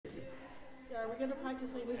gonna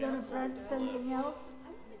practice like We're gonna practice something else. I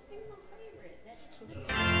want to sing my favorite.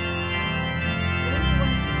 Wendy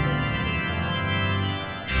wants to sing another song.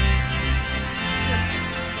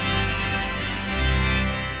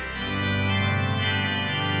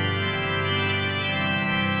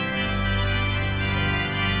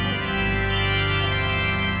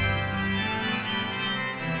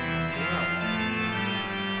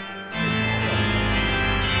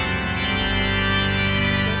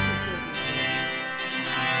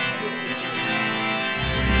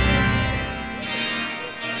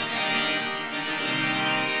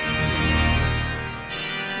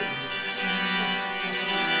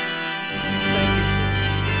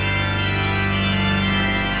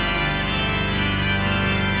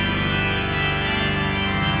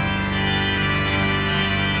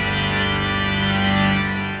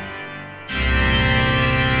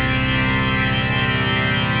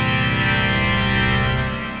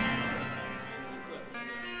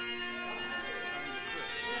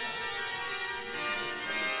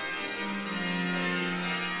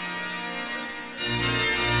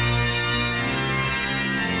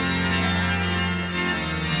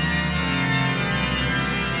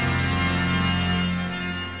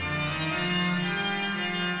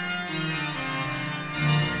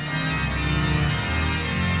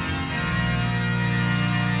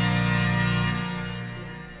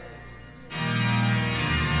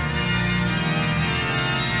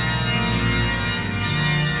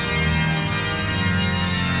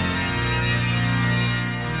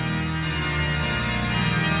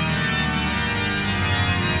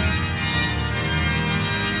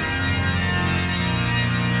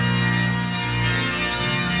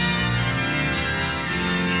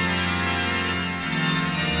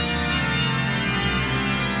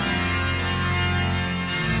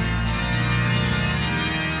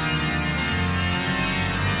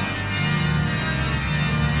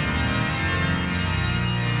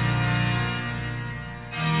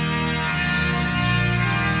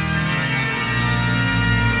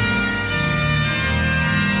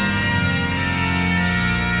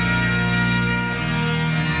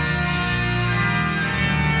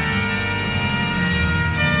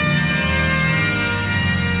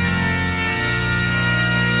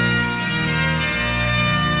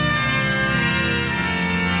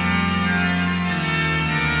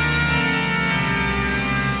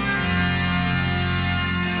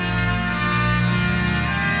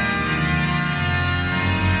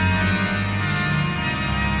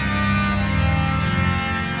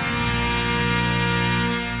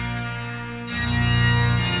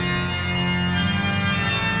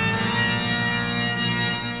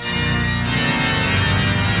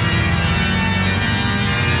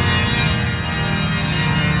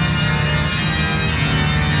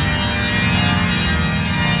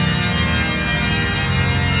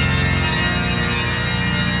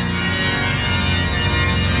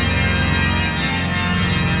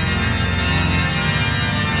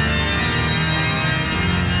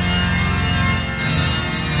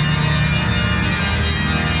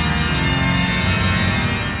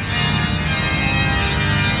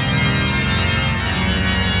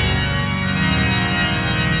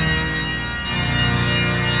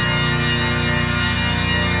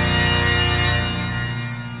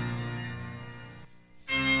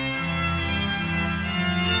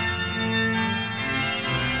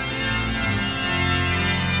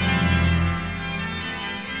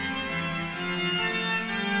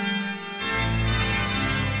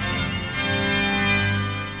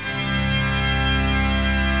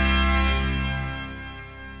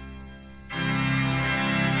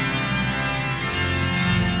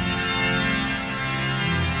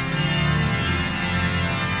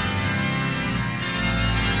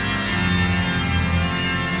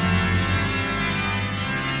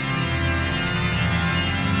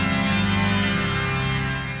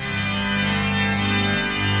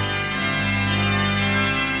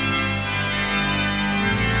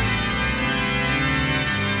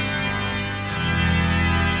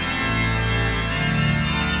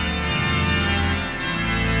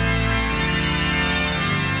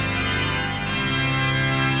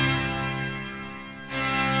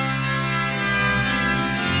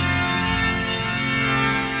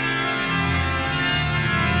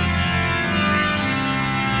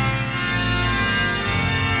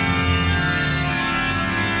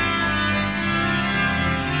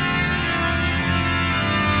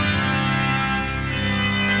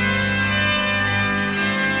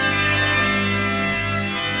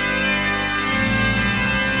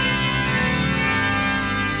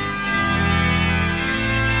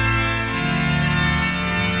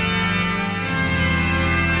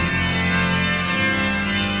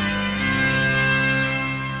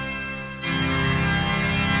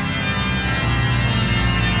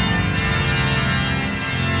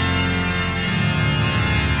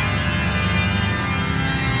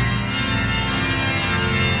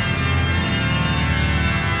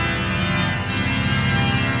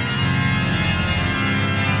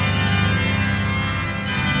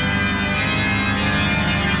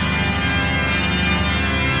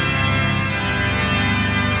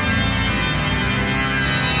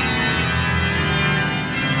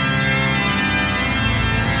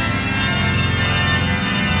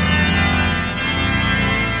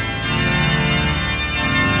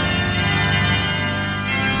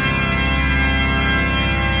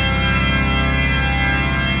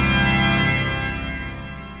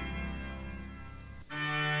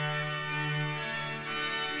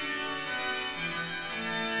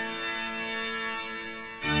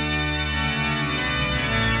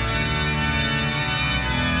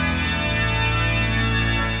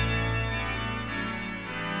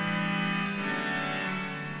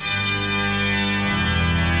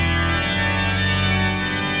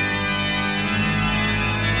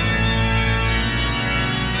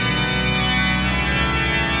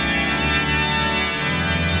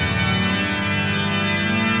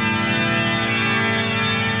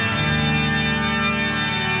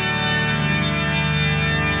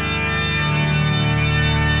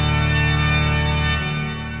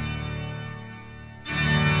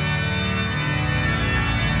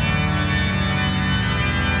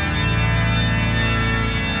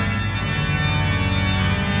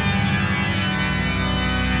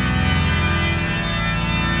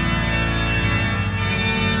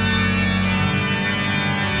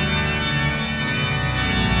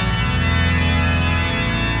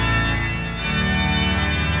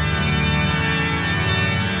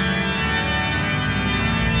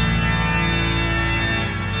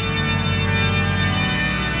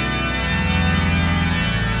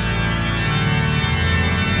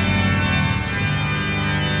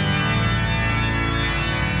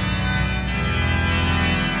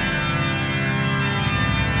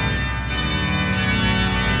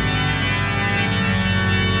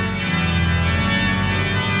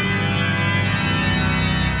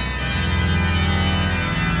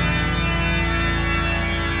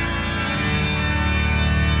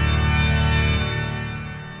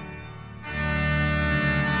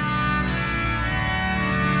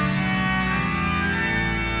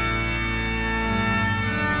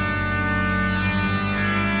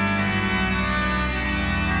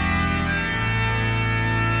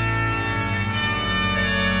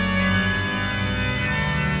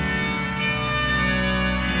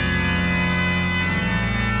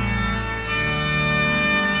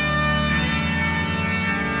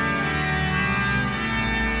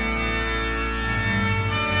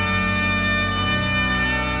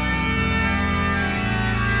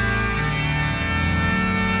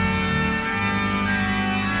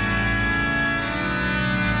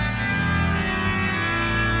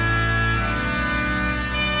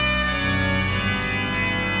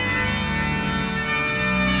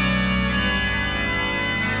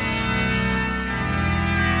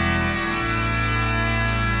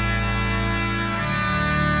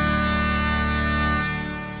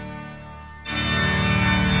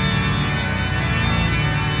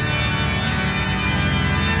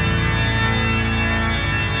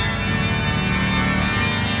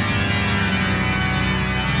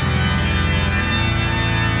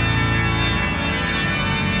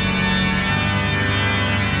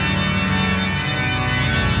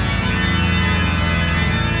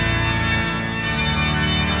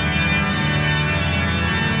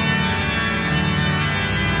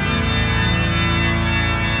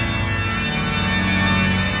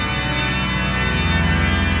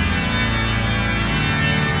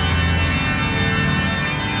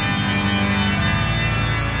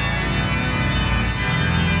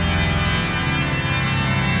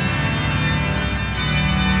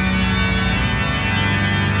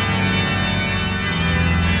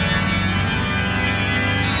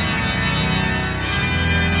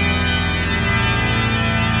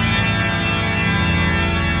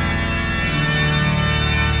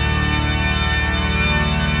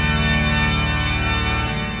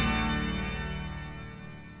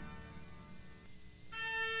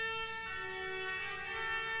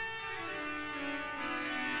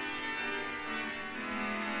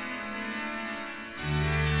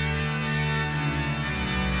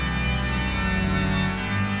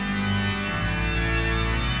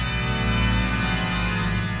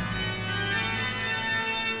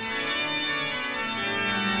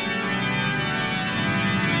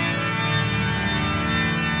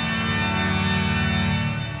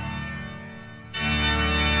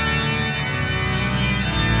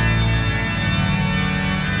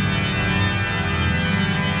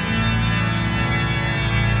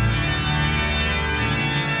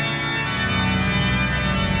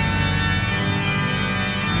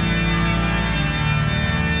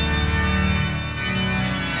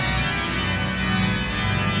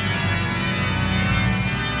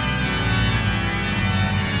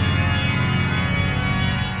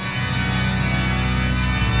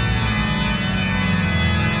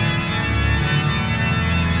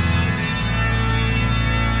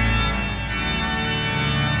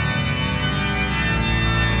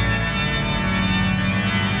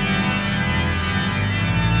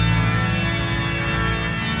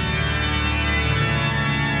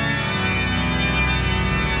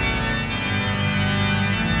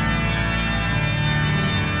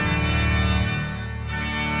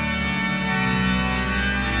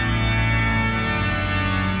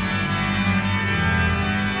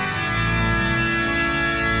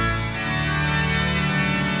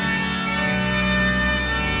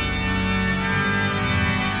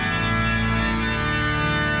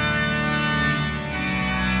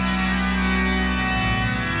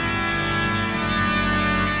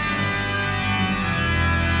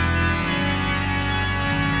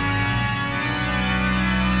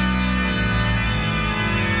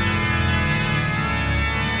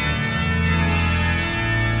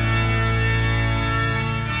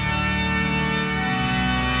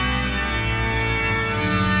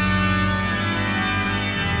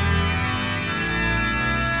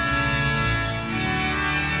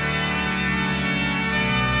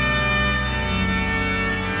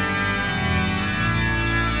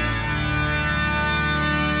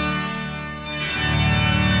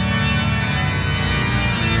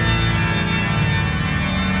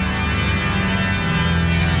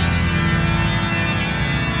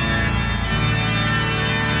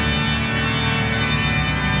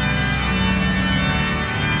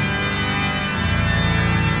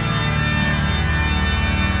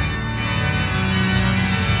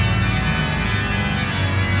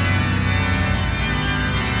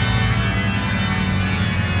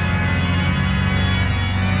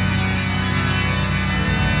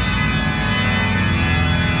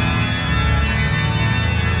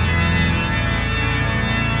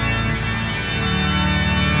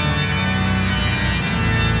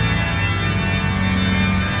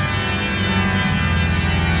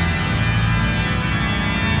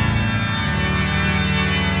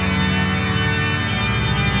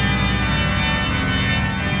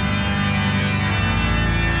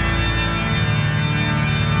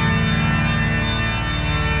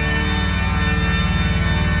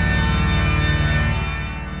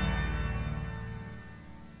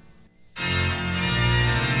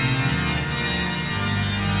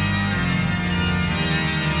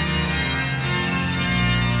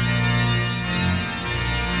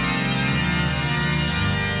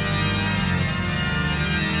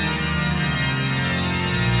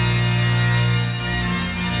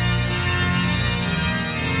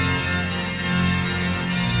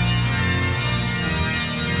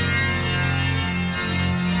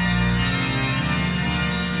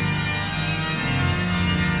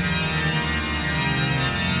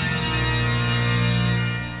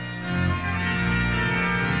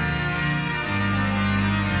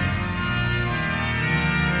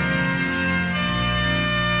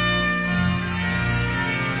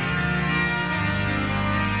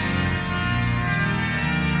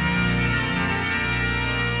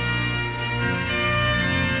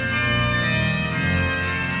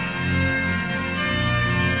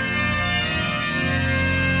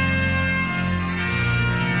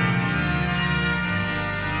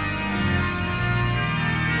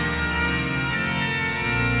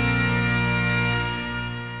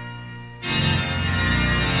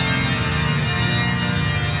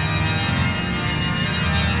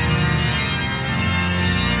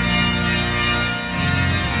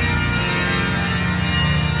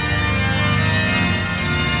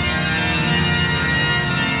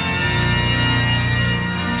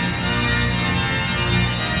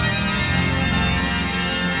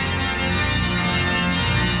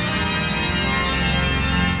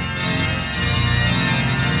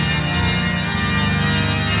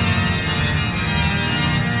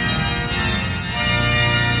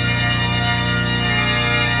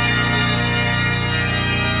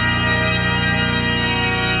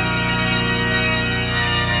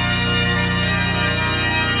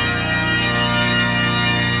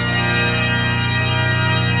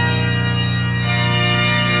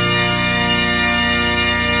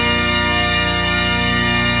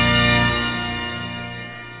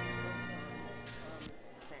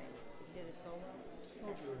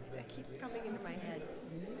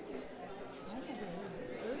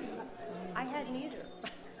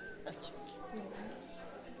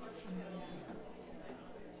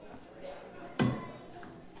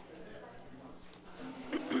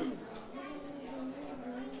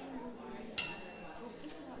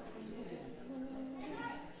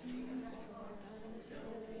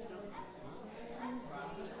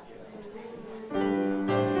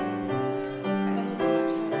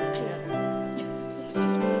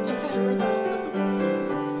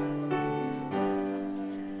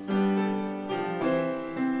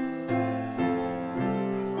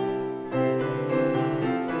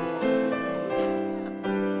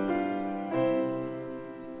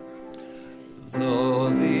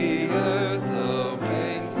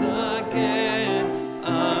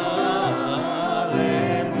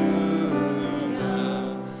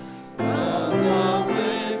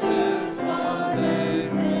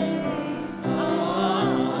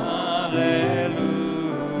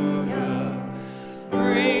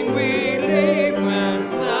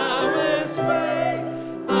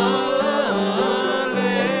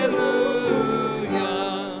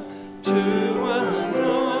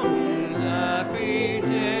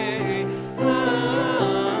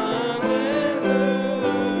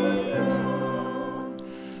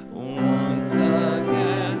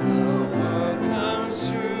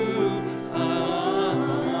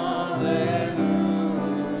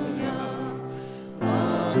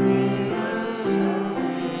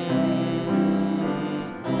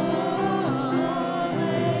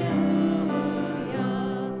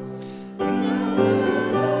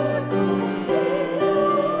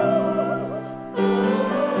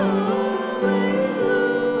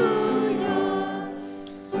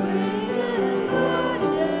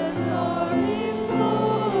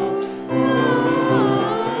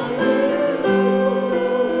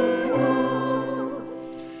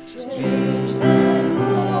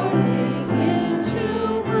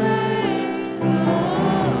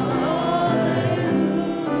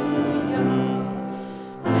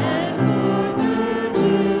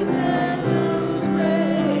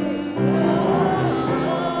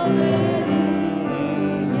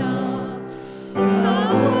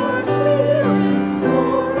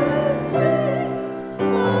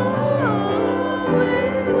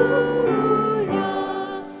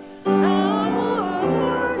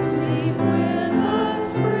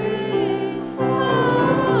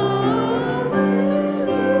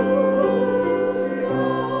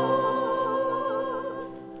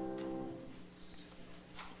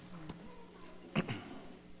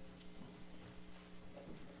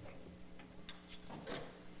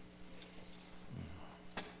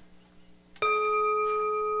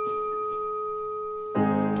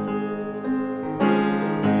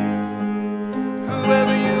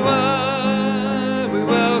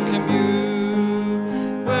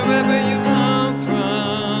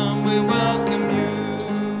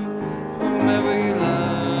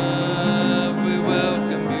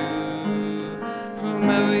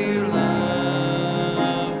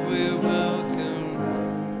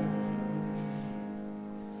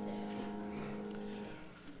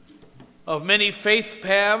 Of many faith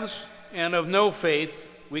paths and of no faith,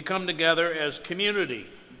 we come together as community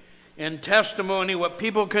and testimony what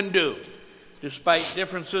people can do despite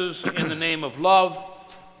differences in the name of love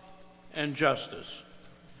and justice.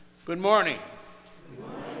 Good morning. Good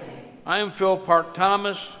morning. I am Phil Park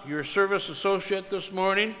Thomas, your service associate this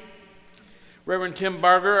morning. Reverend Tim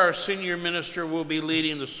Barger, our senior minister, will be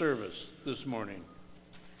leading the service this morning.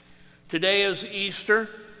 Today is Easter,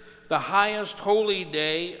 the highest holy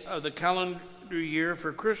day of the calendar year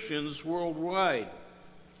for Christians worldwide.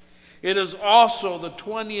 It is also the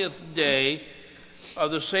 20th day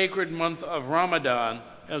of the sacred month of Ramadan,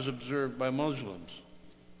 as observed by Muslims.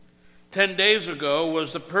 10 days ago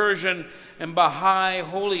was the Persian and Baha'i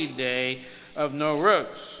holy day of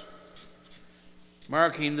Nowruz,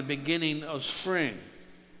 marking the beginning of spring.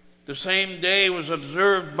 The same day was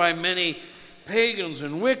observed by many pagans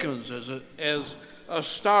and Wiccans as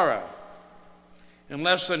Ostara. In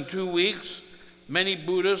less than 2 weeks, many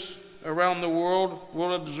Buddhists around the world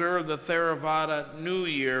will observe the Theravada New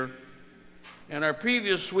Year, and our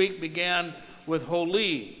previous week began with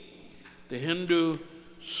Holi, the Hindu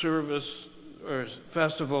service or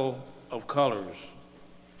festival of colors.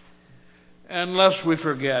 And lest we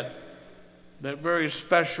forget that very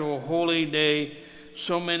special holy day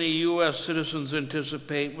so many U.S. citizens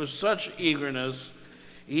anticipate with such eagerness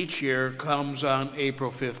each year comes on April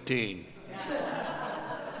 15.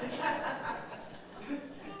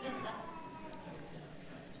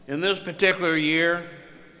 In this particular year,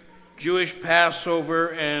 Jewish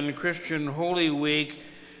Passover and Christian Holy Week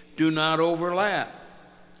do not overlap.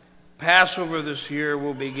 Passover this year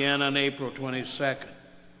will begin on April 22nd.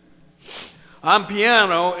 On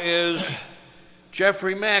piano is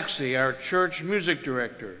Jeffrey Maxey, our church music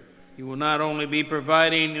director. He will not only be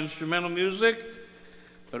providing instrumental music,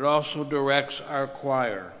 but also directs our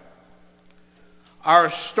choir. Our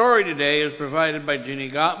story today is provided by Ginny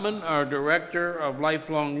Gottman, our Director of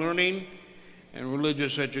Lifelong Learning and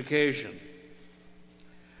Religious Education.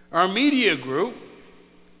 Our media group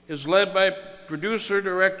is led by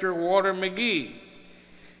producer-director Walter McGee.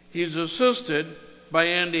 He's assisted by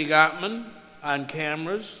Andy Gottman on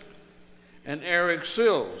cameras and Eric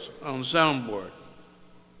Sills on soundboard.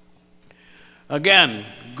 Again,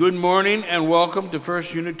 good morning and welcome to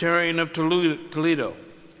First Unitarian of Toledo.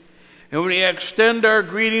 And we extend our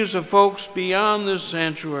greetings to folks beyond this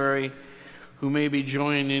sanctuary who may be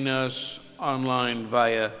joining us online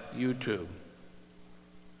via YouTube.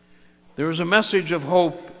 There is a message of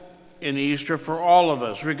hope in Easter for all of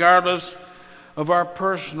us, regardless of our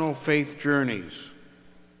personal faith journeys.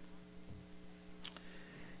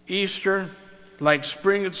 Easter, like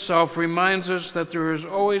spring itself, reminds us that there is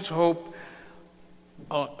always hope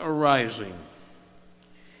arising.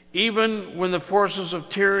 Even when the forces of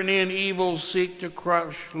tyranny and evil seek to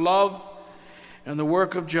crush love and the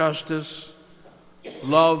work of justice,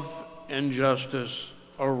 love and justice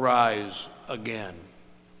arise again.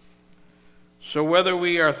 So whether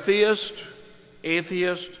we are theist,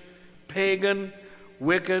 atheist, pagan,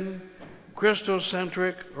 Wiccan,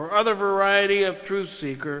 Christocentric, or other variety of truth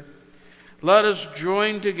seeker, let us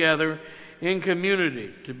join together in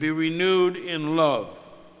community to be renewed in love,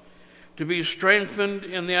 to be strengthened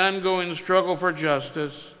in the ongoing struggle for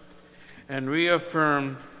justice, and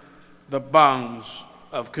reaffirm the bonds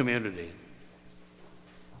of community.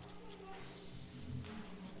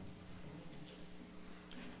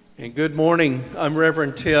 And good morning. I'm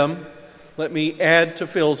Reverend Tim. Let me add to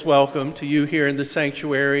Phil's welcome to you here in the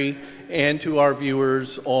sanctuary and to our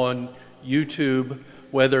viewers on YouTube,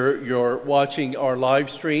 whether you're watching our live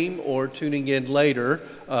stream or tuning in later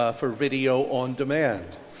for video on demand.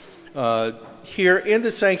 Here in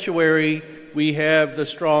the sanctuary, we have the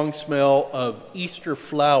strong smell of Easter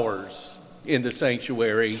flowers in the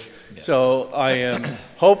sanctuary. Yes. So I am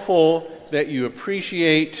hopeful that you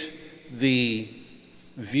appreciate the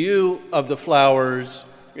view of the flowers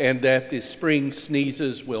and that the spring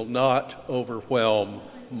sneezes will not overwhelm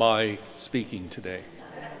my speaking today.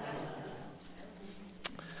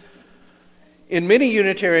 In many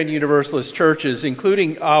Unitarian Universalist churches,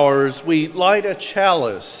 including ours, we light a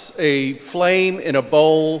chalice, a flame in a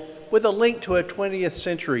bowl, with a link to a 20th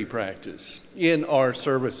century practice in our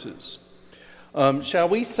services. Shall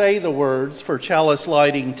we say the words for chalice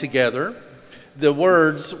lighting together? The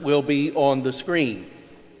words will be on the screen.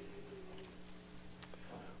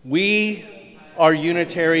 We are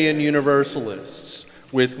Unitarian Universalists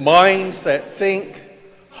with minds that think,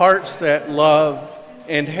 hearts that love,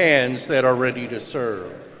 and hands that are ready to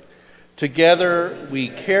serve. Together, we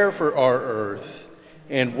care for our earth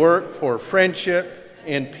and work for friendship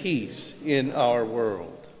and peace in our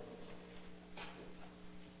world.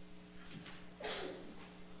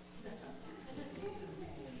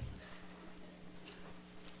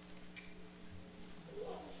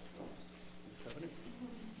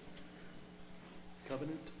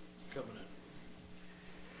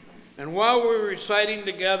 And while we're reciting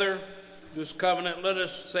together this covenant, let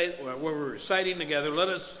us say, while we're reciting together, let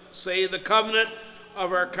us say the covenant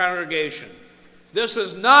of our congregation. This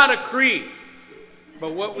is not a creed,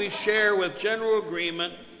 but what we share with general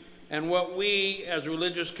agreement and what we as a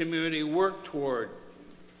religious community work toward.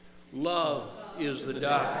 Love is the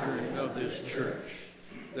doctrine of this church.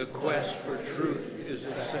 The quest for truth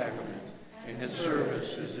is the sacrament, and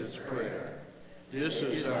service is its prayer. This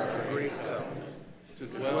is our great covenant, to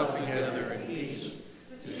dwell together in peace,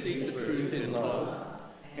 to seek the truth in love,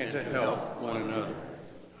 and to help one another.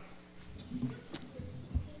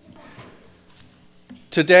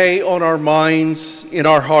 Today, on our minds, in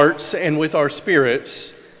our hearts, and with our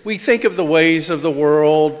spirits, we think of the ways of the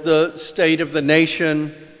world, the state of the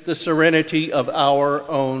nation, the serenity of our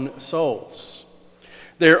own souls.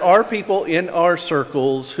 There are people in our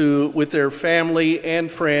circles who, with their family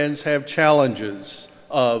and friends, have challenges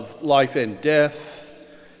of life and death,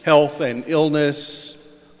 health and illness,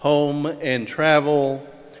 home and travel,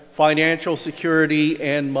 financial security,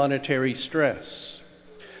 and monetary stress.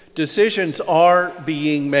 Decisions are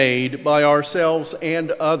being made by ourselves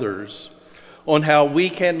and others on how we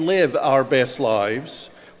can live our best lives,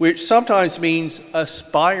 which sometimes means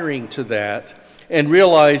aspiring to that and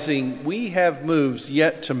realizing we have moves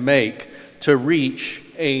yet to make to reach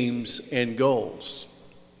aims and goals.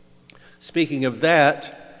 Speaking of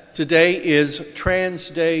that, today is Trans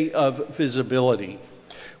Day of Visibility,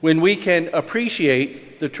 when we can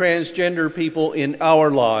appreciate the transgender people in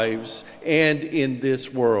our lives and in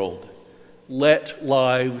this world. Let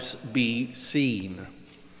lives be seen,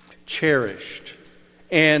 cherished,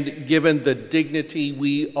 and given the dignity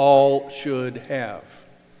we all should have.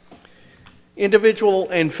 Individual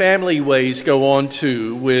and family ways go on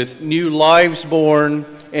too, with new lives born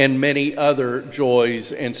and many other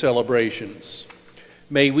joys and celebrations.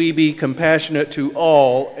 May we be compassionate to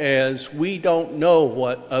all, as we don't know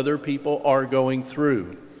what other people are going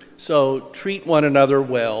through. So treat one another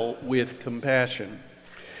well with compassion.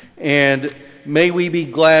 And may we be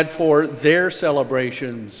glad for their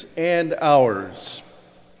celebrations and ours.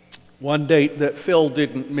 One date that Phil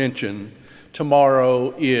didn't mention,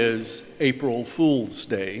 tomorrow is April Fool's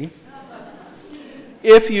Day.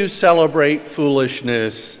 If you celebrate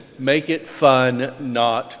foolishness, make it fun,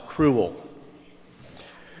 not cruel.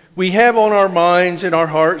 We have on our minds and our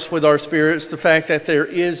hearts with our spirits the fact that there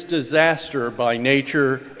is disaster by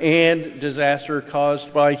nature and disaster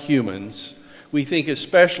caused by humans. We think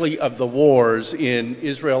especially of the wars in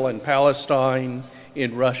Israel and Palestine,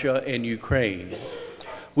 in Russia and Ukraine.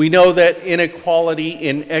 We know that inequality,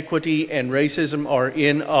 inequity, and racism are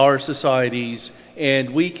in our societies, and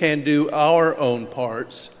we can do our own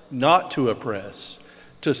parts not to oppress,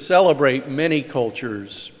 to celebrate many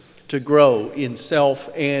cultures, to grow in self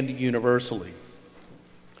and universally.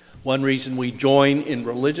 One reason we join in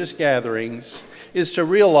religious gatherings is to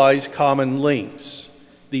realize common links.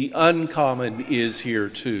 The uncommon is here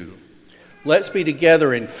too. Let's be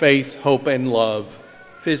together in faith, hope, and love,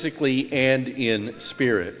 physically and in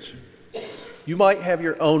spirit. You might have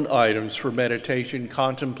your own items for meditation,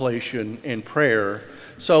 contemplation, and prayer,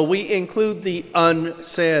 so we include the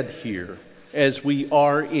unsaid here, as we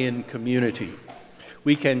are in community.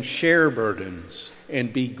 We can share burdens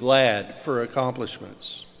and be glad for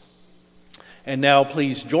accomplishments. And now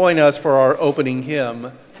please join us for our opening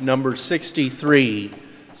hymn, number 63,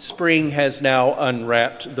 Spring Has Now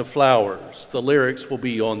Unwrapped the Flowers. The lyrics will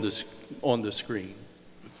be on the screen.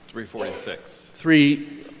 It's 346.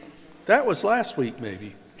 That was last week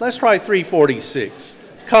maybe. Let's try 346.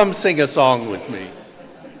 Come sing a song with me.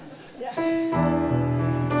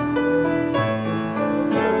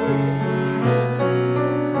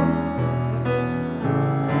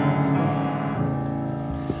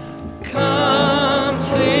 Come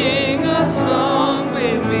sing a song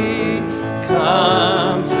with me.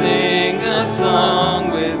 Come sing a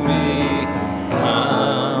song with me.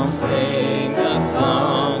 Come sing a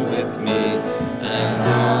song with me. And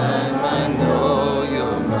I might know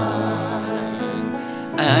you're mine.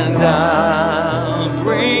 And I'll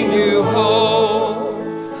bring you hope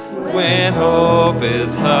when hope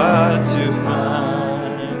is hard to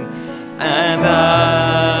find. And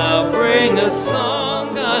I'll bring a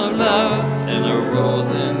song of love and a rose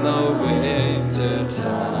in the winter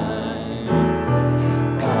time.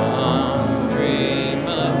 Come dream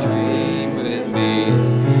a dream with me.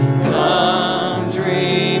 Come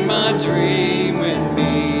dream a dream with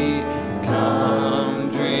me. Come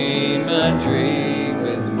dream a dream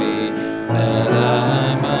with me, that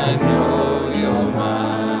I might know you're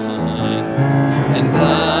mine. And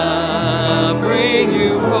I'll bring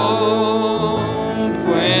you hope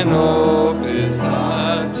when hope is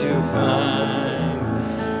hard to find.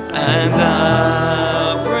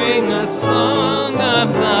 song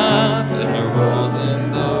of love and a rose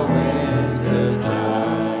in the winter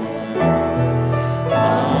time.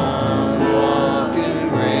 Come walk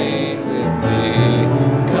and reign with me.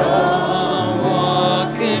 Come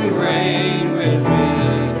walk and reign with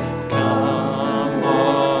me. Come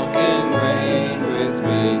walk and reign with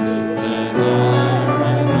me. Then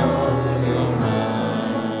I know you're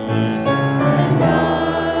mine. And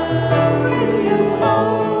I'll bring you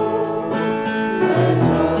home when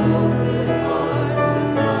hope is hard to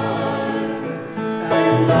find.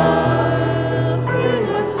 And I'll bring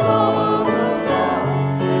a song of love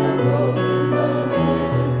and a rose in the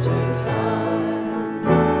winter time.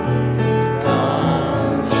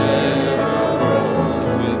 Come share a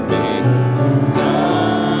rose with me.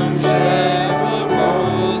 Come share a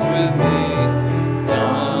rose with me.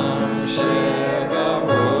 Come share a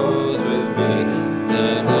rose with me.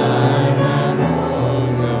 Then I know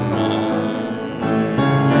you're mine.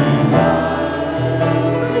 And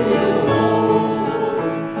I'll bring you home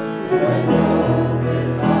when hope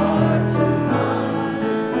is hard to find.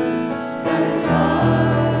 And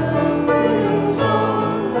I'll bring a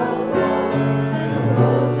song of love and a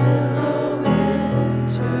rose in the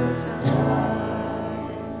winter time.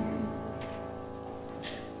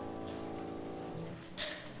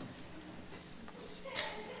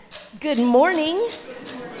 Good morning.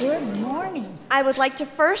 Good morning. I would like to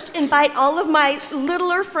first invite all of my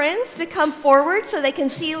littler friends to come forward so they can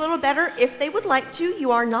see a little better if they would like to.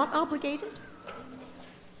 You are not obligated.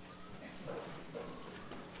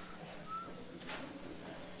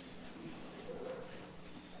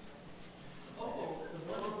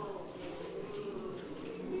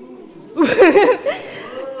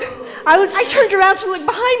 I turned around to look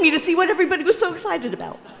behind me to see what everybody was so excited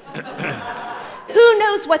about. Who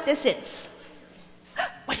knows what this is?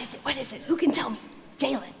 What is it? What is it? Who can tell me?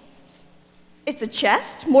 Jalen. It's a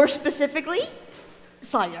chest, more specifically,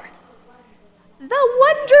 Sawyer. The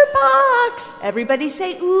Wonder Box. Everybody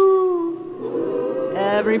say ooh.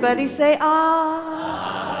 Everybody say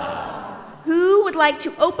ah. Who would like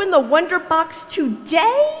to open the Wonder Box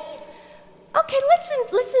today? Okay,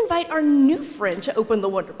 let's invite our new friend to open the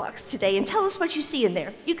Wonder Box today and tell us what you see in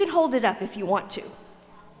there. You can hold it up if you want to.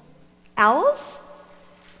 Owls?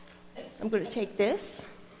 I'm going to take this.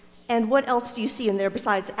 And what else do you see in there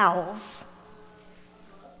besides owls?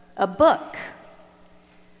 A book.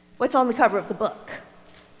 What's on the cover of the book?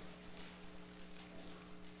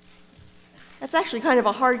 That's actually kind of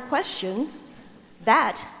a hard question.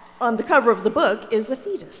 That, on the cover of the book, is a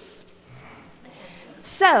fetus.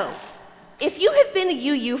 So, if you have been a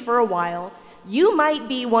UU for a while, you might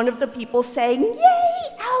be one of the people saying,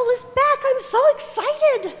 "Yay, Owl is back, I'm so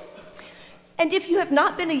excited." And if you have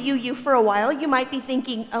not been a UU for a while, you might be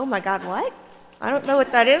thinking, "Oh my God, what? I don't know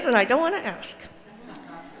what that is and I don't want to ask."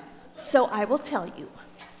 So I will tell you.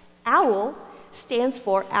 OWL stands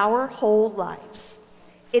for Our Whole Lives.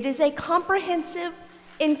 It is a comprehensive,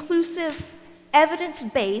 inclusive,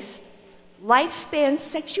 evidence-based lifespan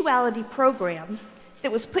sexuality program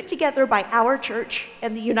that was put together by our church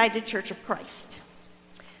and the United Church of Christ.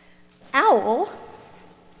 OWL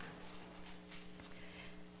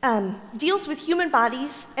deals with human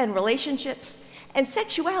bodies and relationships and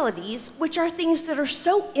sexualities, which are things that are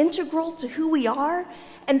so integral to who we are,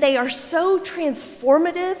 and they are so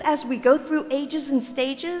transformative as we go through ages and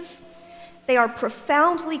stages. They are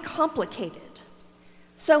profoundly complicated.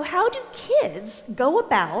 So how do kids go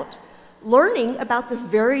about learning about this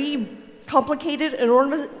very complicated,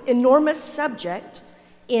 enormous subject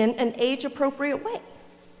in an age-appropriate way?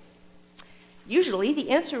 Usually the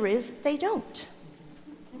answer is they don't.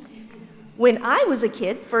 When I was a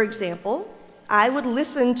kid, for example, I would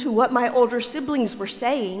listen to what my older siblings were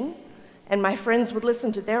saying, and my friends would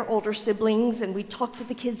listen to their older siblings, and we'd talk to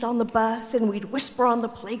the kids on the bus, and we'd whisper on the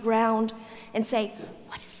playground and say,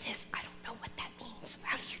 "What is this? I don't know what that means.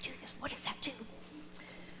 How do you do this? What does that do?"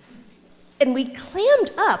 And we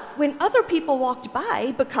clammed up when other people walked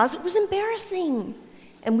by because it was embarrassing,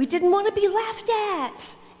 and we didn't want to be laughed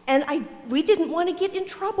at, and we didn't want to get in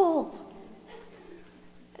trouble.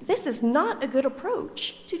 This is not a good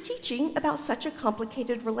approach to teaching about such a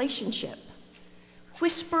complicated relationship.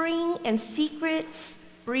 Whispering and secrets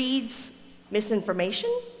breeds misinformation,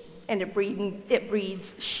 and it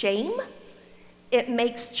breeds shame. It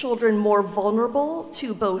makes children more vulnerable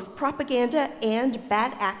to both propaganda and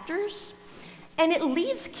bad actors, and it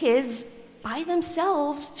leaves kids by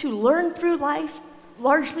themselves to learn through life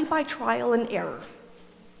largely by trial and error.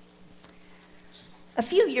 A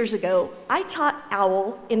few years ago, I taught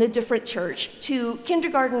OWL in a different church to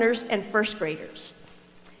kindergartners and first graders.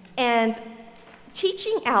 And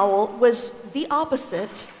Teaching OWL was the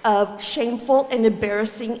opposite of shameful and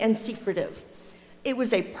embarrassing and secretive. It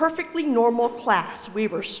was a perfectly normal class. We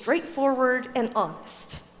were straightforward and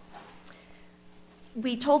honest.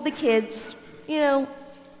 We told the kids,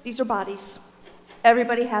 these are bodies.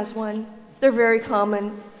 Everybody has one. They're very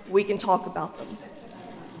common. We can talk about them.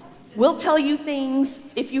 We'll tell you things.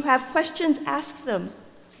 If you have questions, ask them.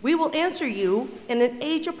 We will answer you in an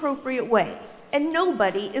age-appropriate way. And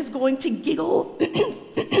nobody is going to giggle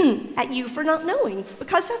at you for not knowing,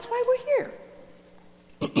 because that's why we're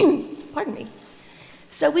here. Pardon me.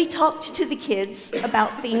 So we talked to the kids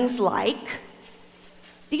about things like,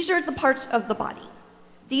 these are the parts of the body.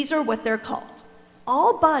 These are what they're called.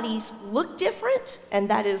 All bodies look different, and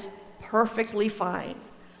that is perfectly fine.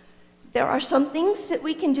 There are some things that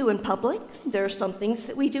we can do in public. There are some things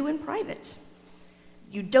that we do in private.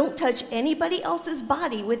 You don't touch anybody else's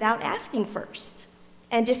body without asking first.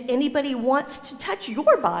 And if anybody wants to touch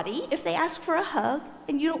your body, if they ask for a hug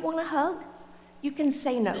and you don't want a hug, you can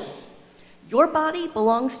say no. Your body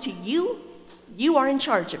belongs to you. You are in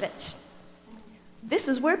charge of it. This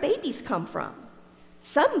is where babies come from.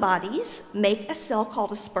 Some bodies make a cell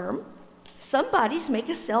called a sperm. Some bodies make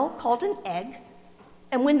a cell called an egg.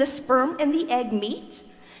 And when the sperm and the egg meet,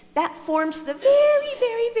 that forms the very,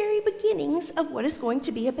 very, very beginnings of what is going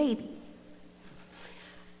to be a baby.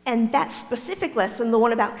 And that specific lesson, the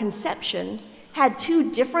one about conception, had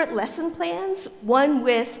two different lesson plans, one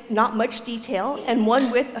with not much detail and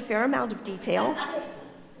one with a fair amount of detail.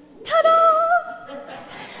 Ta-da!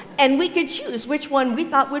 And we could choose which one we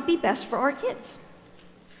thought would be best for our kids.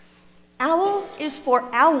 OWL is for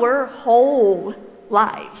our whole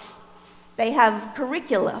lives. They have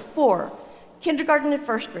curricula for kindergarten and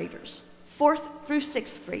first graders, 4th through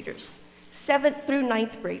 6th graders, 7th through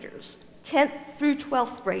 9th graders, 10th through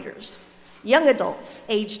 12th graders, young adults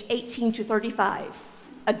aged 18 to 35,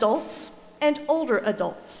 adults and older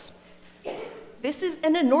adults. This is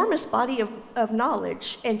an enormous body of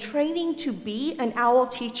knowledge, and training to be an OWL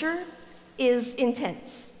teacher is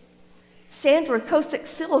intense. Sandra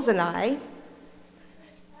Kosick-Sills and I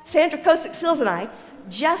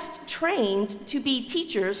just trained to be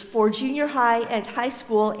teachers for junior high and high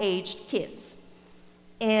school aged kids.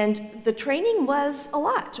 And the training was a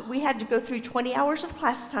lot. We had to go through 20 hours of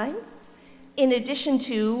class time, in addition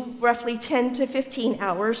to roughly 10 to 15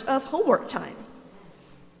 hours of homework time.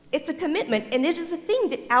 It's a commitment, and it is a thing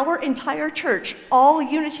that our entire church, all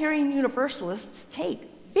Unitarian Universalists, take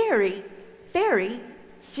very, very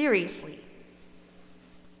seriously.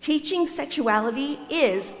 Teaching sexuality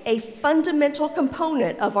is a fundamental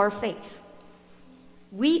component of our faith.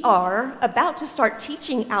 We are about to start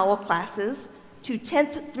teaching OWL classes to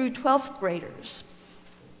 10th through 12th graders.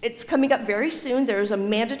 It's coming up very soon. There's a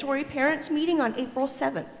mandatory parents meeting on April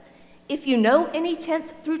 7th. If you know any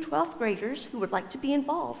 10th through 12th graders who would like to be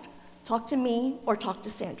involved, talk to me or talk to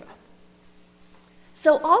Sandra.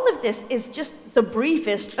 So all of this is just the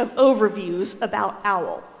briefest of overviews about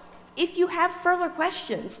OWL. If you have further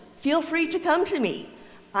questions, feel free to come to me.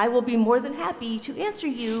 I will be more than happy to answer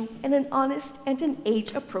you in an honest and an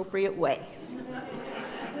age-appropriate way.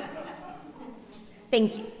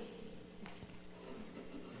 Thank you.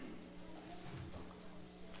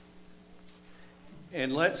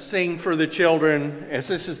 And let's sing for the children, as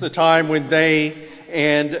this is the time when they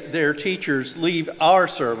and their teachers leave our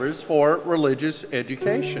service for religious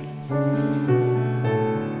education.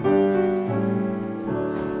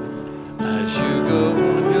 As you go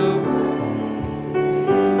on your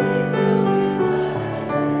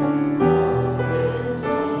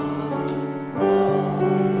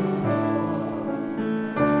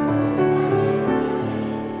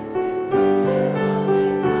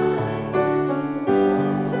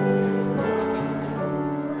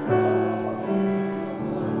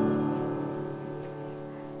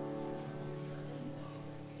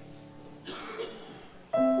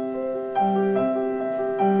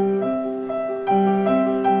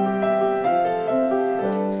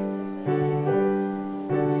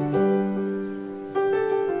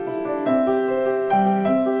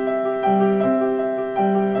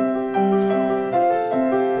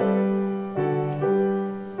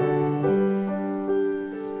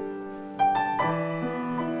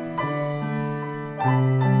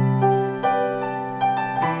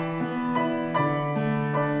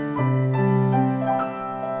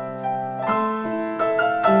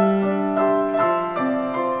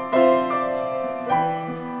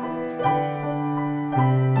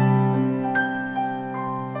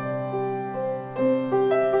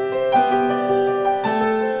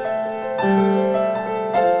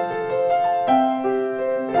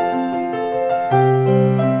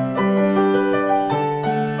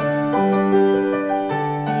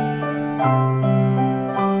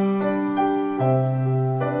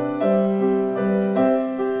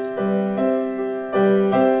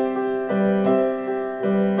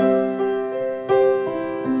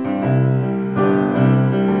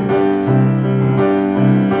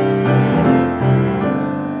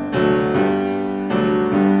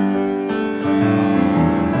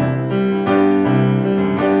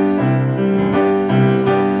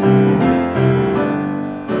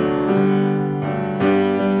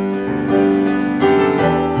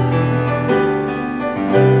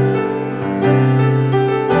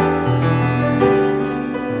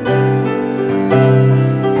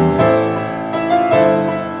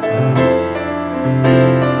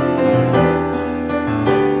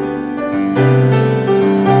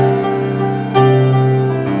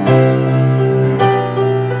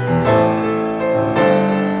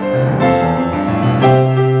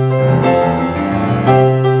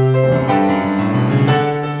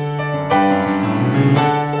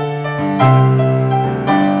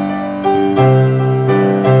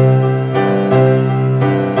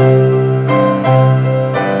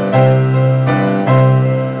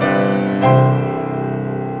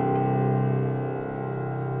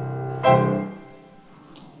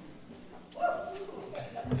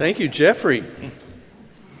Thank you, Jeffrey.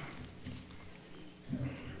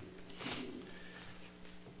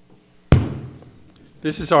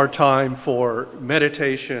 This is our time for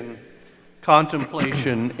meditation,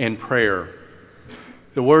 contemplation, and prayer.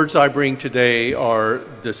 The words I bring today are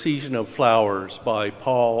The Season of Flowers by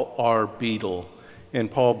Paul R. Beadle. And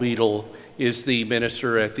Paul Beadle is the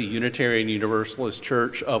minister at the Unitarian Universalist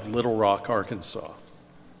Church of Little Rock, Arkansas.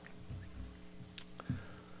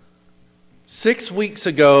 6 weeks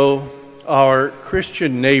ago, our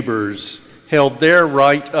Christian neighbors held their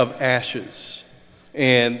rite of ashes.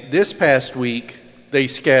 And this past week, they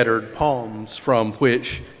scattered palms from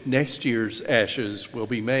which next year's ashes will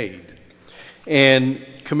be made, and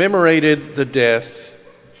commemorated the death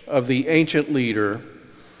of the ancient leader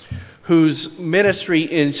whose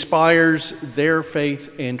ministry inspires their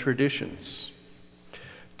faith and traditions.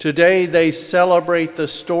 Today they celebrate the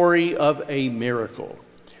story of a miracle,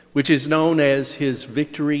 which is known as his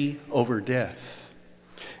victory over death,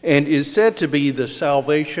 and is said to be the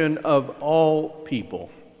salvation of all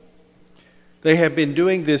people. They have been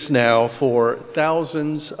doing this now for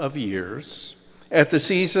thousands of years, at the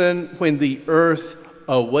season when the earth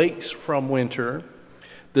awakes from winter,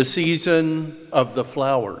 the season of the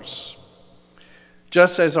flowers.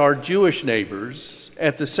 Just as our Jewish neighbors,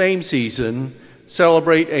 at the same season,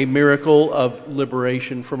 celebrate a miracle of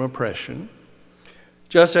liberation from oppression,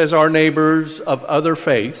 just as our neighbors of other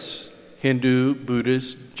faiths, Hindu,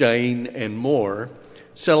 Buddhist, Jain, and more,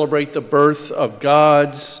 celebrate the birth of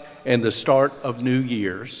gods and the start of new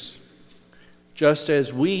years, just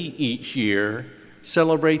as we each year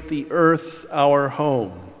celebrate the earth, our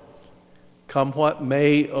home. Come what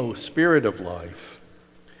may, O Spirit of life,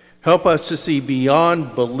 help us to see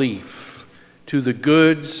beyond belief to the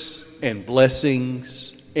goods and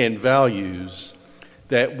blessings and values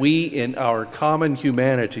that we in our common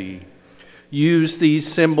humanity use these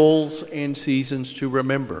symbols and seasons to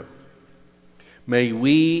remember. May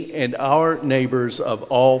we and our neighbors of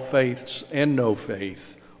all faiths and no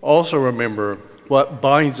faith also remember what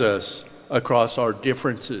binds us across our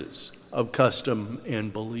differences of custom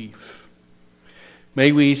and belief.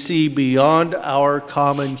 May we see beyond our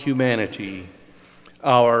common humanity,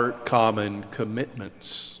 our common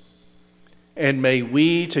commitments. And may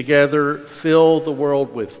we together fill the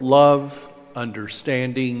world with love,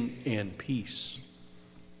 understanding, and peace.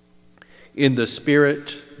 In the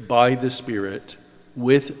Spirit, by the Spirit,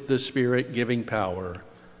 with the Spirit giving power,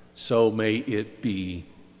 so may it be.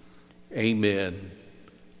 Amen.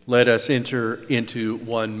 Let us enter into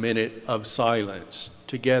 1 minute of silence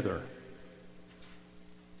together.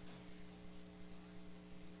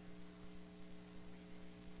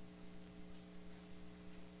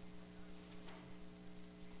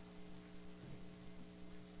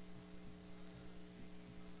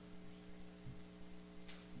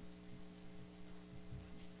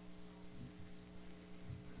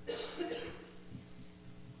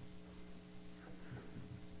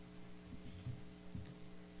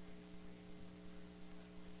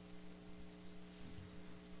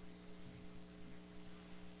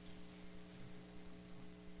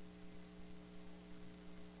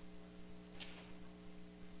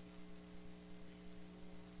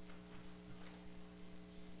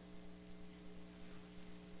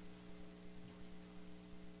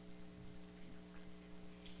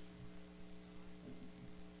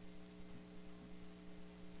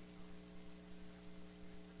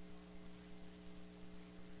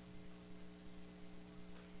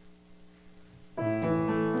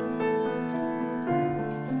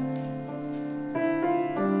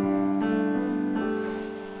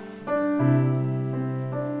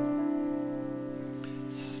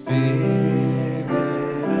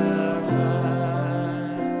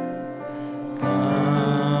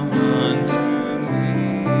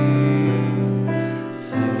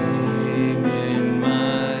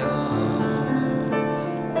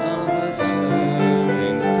 Rise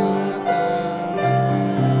in the sea.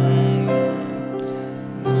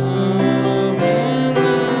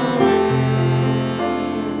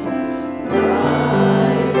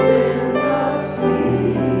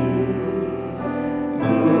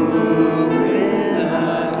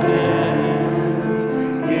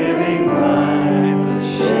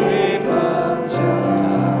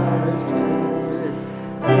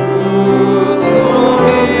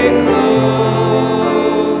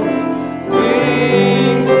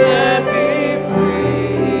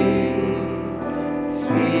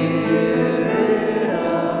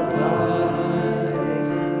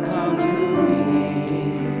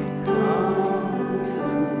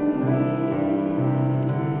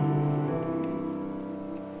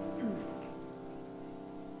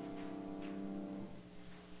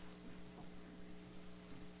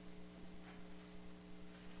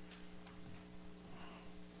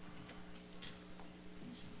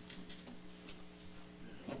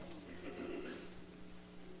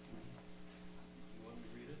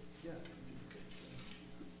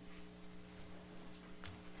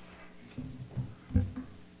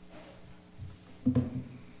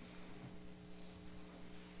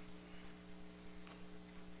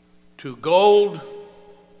 to gold,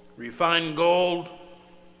 refined gold,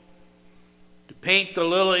 to paint the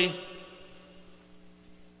lily,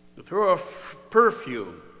 to throw a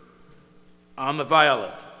perfume on the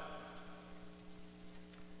violet,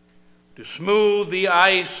 to smooth the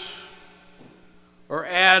ice or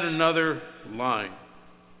add another line.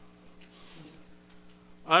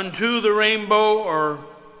 Unto the rainbow or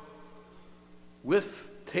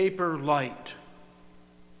with taper light,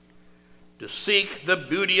 to seek the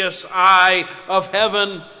beauteous eye of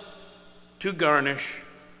heaven to garnish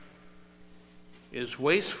is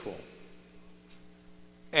wasteful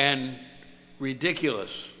and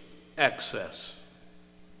ridiculous excess.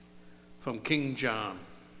 From King John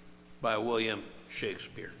by William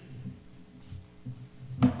Shakespeare.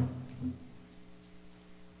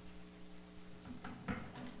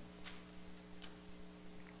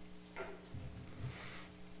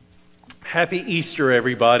 Happy Easter,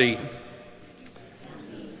 everybody.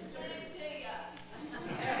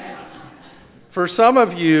 For some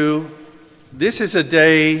of you, this is a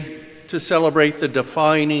day to celebrate the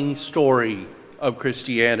defining story of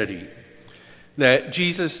Christianity, that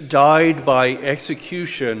Jesus died by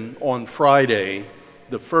execution on Friday,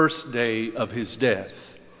 the first day of his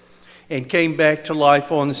death, and came back to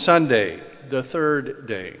life on Sunday, the third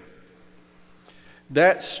day.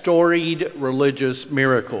 That storied religious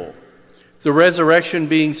miracle, the resurrection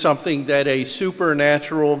being something that a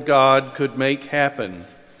supernatural God could make happen,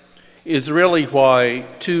 is really why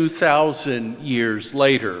 2,000 years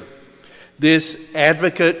later, this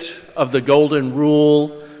advocate of the Golden Rule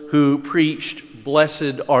who preached,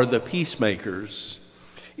 "Blessed are the peacemakers,"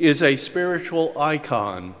 is a spiritual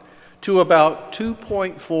icon to about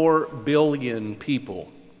 2.4 billion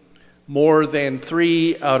people, more than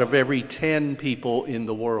 3 out of every 10 people in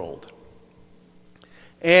the world.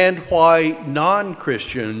 And why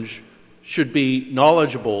non-Christians should be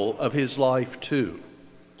knowledgeable of his life too,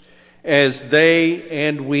 as they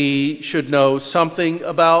and we should know something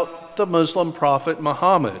about the Muslim prophet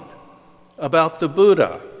Muhammad, about the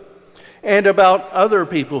Buddha, and about other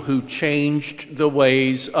people who changed the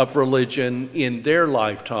ways of religion in their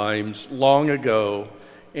lifetimes long ago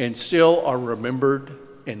and still are remembered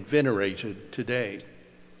and venerated today.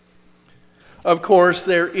 Of course,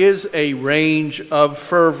 there is a range of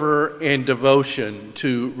fervor and devotion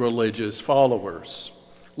to religious followers.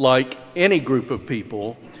 Like any group of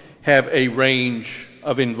people, have a range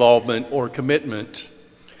of involvement or commitment.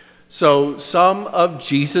 So some of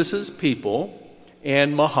Jesus's people,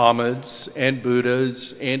 and Muhammad's and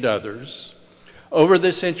Buddha's and others, over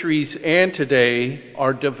the centuries and today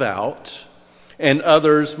are devout, and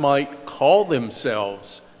others might call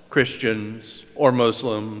themselves Christians or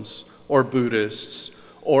Muslims or Buddhists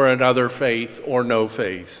or another faith or no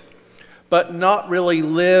faith, but not really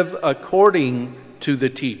live according to the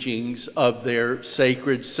teachings of their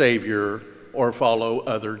sacred Savior or follow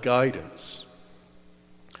other guidance.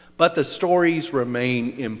 But the stories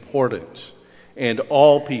remain important, and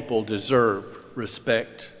all people deserve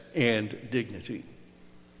respect and dignity.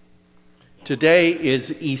 Today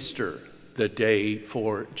is Easter, the day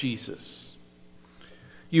for Jesus.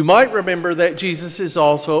 You might remember that Jesus is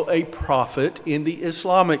also a prophet in the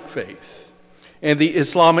Islamic faith. And the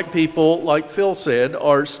Islamic people, like Phil said,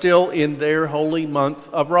 are still in their holy month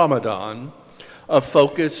of Ramadan, a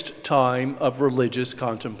focused time of religious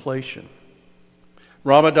contemplation.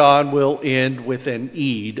 Ramadan will end with an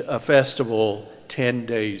Eid, a festival 10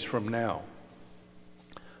 days from now.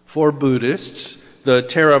 For Buddhists, the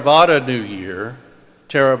Theravada New Year,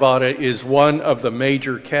 Theravada is one of the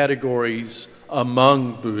major categories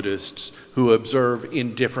among Buddhists who observe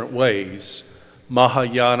in different ways,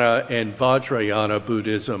 Mahayana and Vajrayana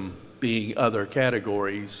Buddhism being other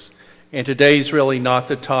categories. And today's really not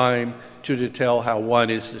the time to detail how one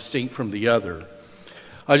is distinct from the other.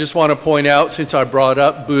 I just want to point out, since I brought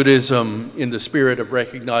up Buddhism in the spirit of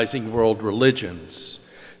recognizing world religions,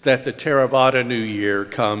 that the Theravada New Year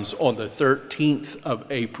comes on the 13th of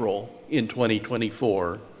April in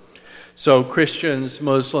 2024. So Christians,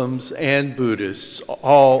 Muslims, and Buddhists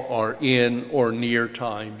all are in or near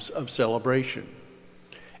times of celebration.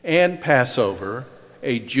 And Passover,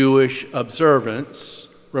 a Jewish observance,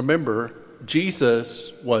 remember,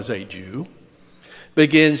 Jesus was a Jew,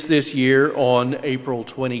 begins this year on April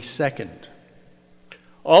 22nd.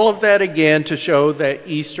 All of that again to show that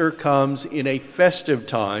Easter comes in a festive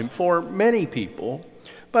time for many people,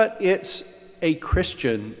 but it's a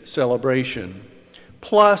Christian celebration.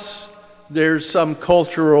 Plus, there's some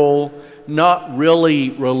cultural, not really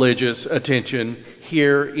religious attention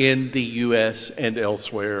here in the U.S. and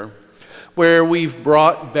elsewhere, where we've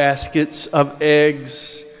brought baskets of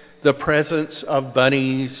eggs, the presence of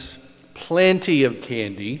bunnies, plenty of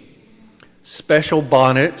candy, special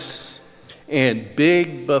bonnets, and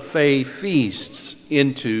big buffet feasts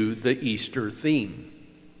into the Easter theme.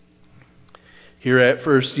 Here at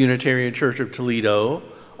First Unitarian Church of Toledo,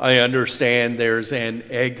 I understand there's an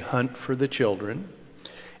egg hunt for the children,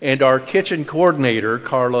 and our kitchen coordinator,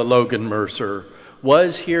 Carla Logan Mercer,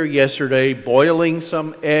 was here yesterday boiling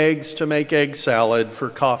some eggs to make egg salad for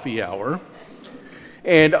coffee hour.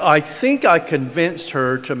 And I think I convinced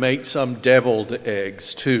her to make some deviled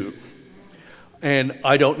eggs too. And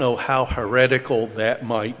I don't know how heretical that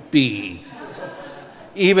might be,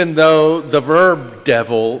 even though the verb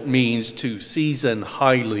devil means to season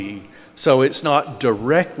highly, so it's not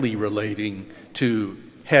directly relating to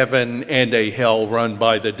heaven and a hell run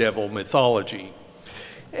by the devil mythology.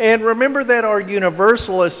 And remember that our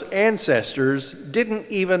Universalist ancestors didn't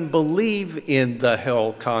even believe in the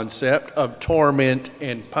hell concept of torment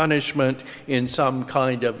and punishment in some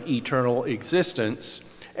kind of eternal existence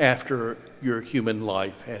after your human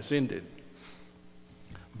life has ended.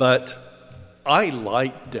 But I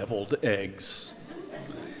like deviled eggs.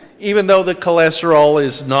 Even though the cholesterol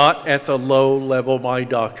is not at the low level my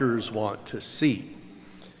doctors want to see.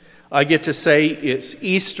 I get to say it's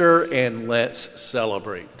Easter and let's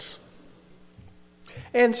celebrate.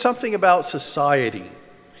 And something about society.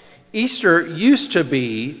 Easter used to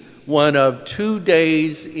be one of 2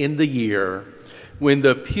 days in the year when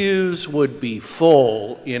the pews would be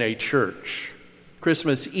full in a church,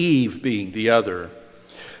 Christmas Eve being the other,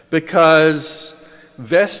 because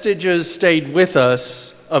vestiges stayed with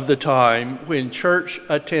us of the time when church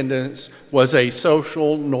attendance was a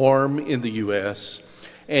social norm in the U.S.,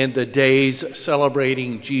 and the days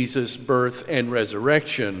celebrating Jesus' birth and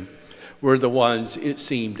resurrection were the ones it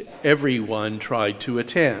seemed everyone tried to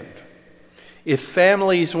attend. If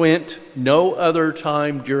families went no other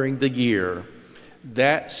time during the year,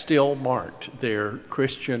 that still marked their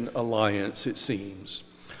Christian alliance, it seems,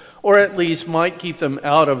 or at least might keep them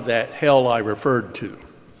out of that hell I referred to.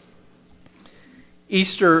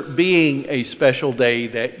 Easter being a special day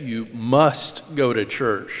that you must go to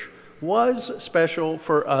church was special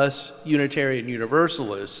for us Unitarian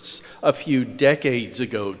Universalists a few decades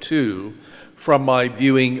ago too, from my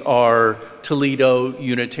viewing our Toledo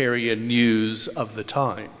Unitarian news of the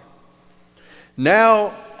time.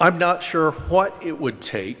 Now, I'm not sure what it would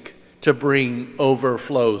take to bring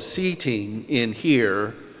overflow seating in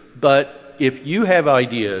here, but if you have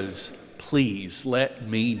ideas, please let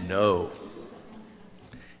me know.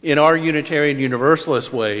 In our Unitarian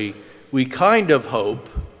Universalist way, we kind of hope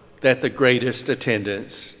that the greatest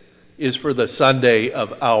attendance is for the Sunday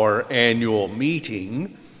of our annual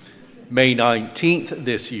meeting, May 19th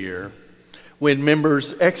this year, when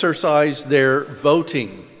members exercise their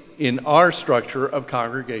voting in our structure of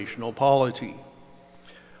congregational polity.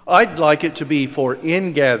 I'd like it to be for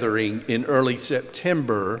ingathering in early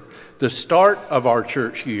September, the start of our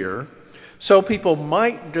church year, so people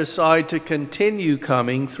might decide to continue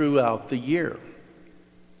coming throughout the year.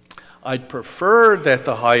 I'd prefer that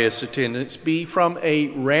the highest attendance be from a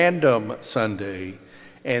random Sunday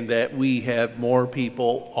and that we have more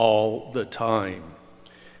people all the time.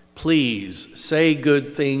 Please say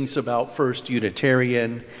good things about First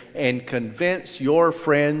Unitarian and convince your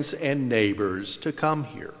friends and neighbors to come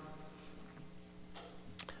here.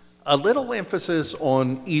 A little emphasis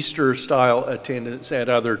on Easter-style attendance at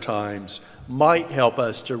other times might help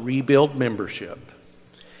us to rebuild membership.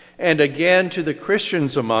 And again, to the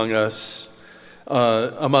Christians among us,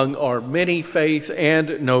 among our many faith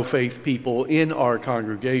and no faith people in our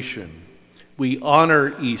congregation, we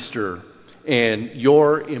honor Easter and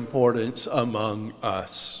your importance among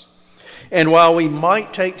us. And while we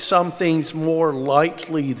might take some things more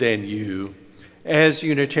lightly than you, as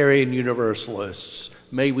Unitarian Universalists,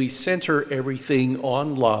 may we center everything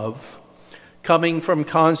on love, coming from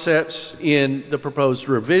concepts in the proposed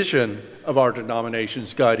revision of our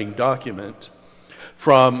denomination's guiding document,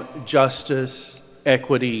 from justice,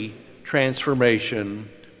 equity, transformation,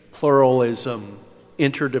 pluralism,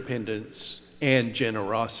 interdependence, and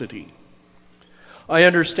generosity. I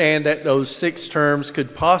understand that those 6 terms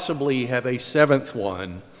could possibly have a 7th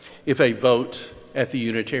one if a vote at the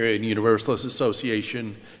Unitarian Universalist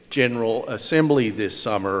Association General Assembly this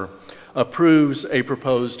summer approves a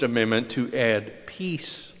proposed amendment to add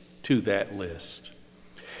peace to that list.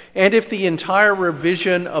 And if the entire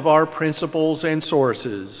revision of our principles and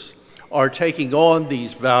sources are taking on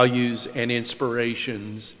these values and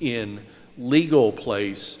inspirations in legal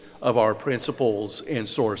place of our principles and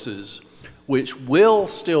sources, which will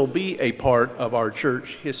still be a part of our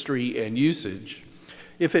church history and usage,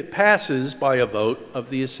 if it passes by a vote of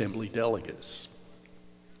the assembly delegates.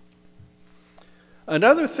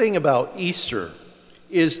 Another thing about Easter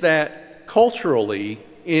is that culturally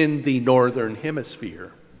in the Northern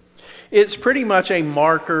Hemisphere, it's pretty much a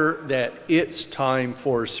marker that it's time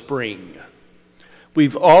for spring.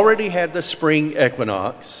 We've already had the spring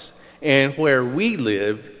equinox, and where we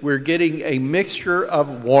live, we're getting a mixture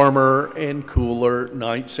of warmer and cooler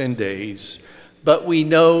nights and days, but we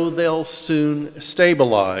know they'll soon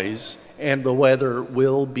stabilize and the weather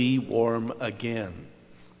will be warm again,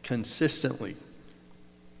 consistently.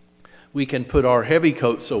 We can put our heavy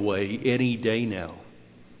coats away any day now.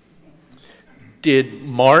 Did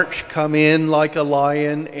March come in like a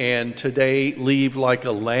lion and today leave like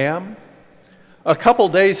a lamb? A couple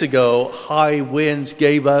days ago, high winds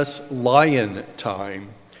gave us lion time,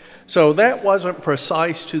 so that wasn't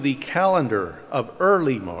precise to the calendar of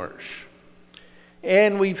early March.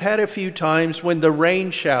 And we've had a few times when the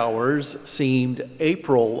rain showers seemed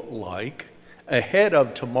April-like, ahead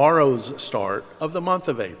of tomorrow's start of the month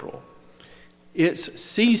of April. It's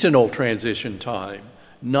seasonal transition time,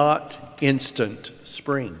 not instant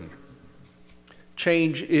spring.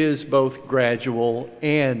 Change is both gradual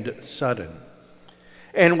and sudden.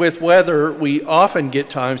 And with weather, we often get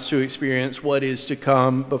times to experience what is to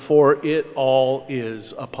come before it all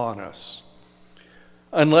is upon us.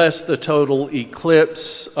 Unless the total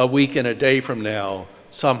eclipse a week and a day from now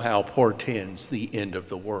somehow portends the end of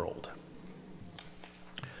the world.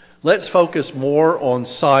 Let's focus more on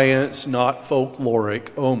science, not folkloric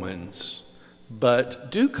omens.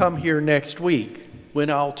 But do come here next week when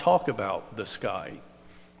I'll talk about the sky.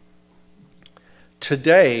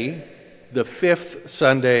 Today, the fifth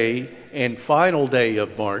Sunday and final day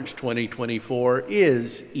of March 2024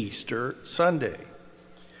 is Easter Sunday.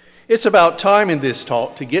 It's about time in this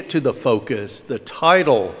talk to get to the focus, the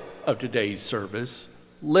title of today's service,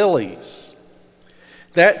 Lilies.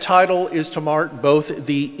 That title is to mark both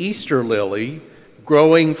the Easter lily,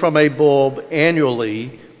 growing from a bulb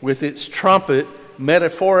annually with its trumpet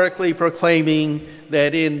metaphorically proclaiming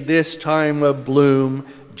that in this time of bloom,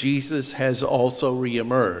 Jesus has also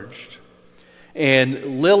reemerged.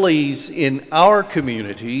 And lilies in our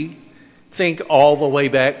community, think all the way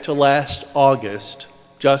back to last August,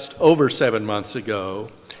 just over 7 months ago,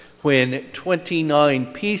 when 29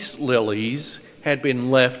 peace lilies had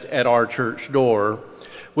been left at our church door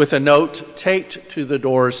with a note taped to the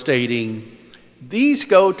door stating, "These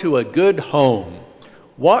go to a good home.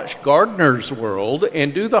 Watch Gardener's World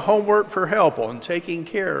and do the homework for help on taking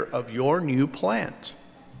care of your new plant."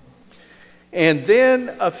 And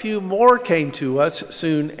then a few more came to us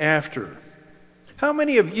soon after. How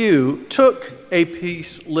many of you took a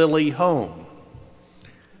peace lily home?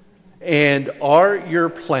 And are your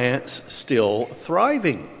plants still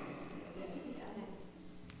thriving?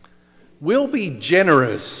 We'll be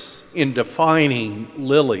generous in defining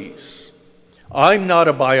lilies. I'm not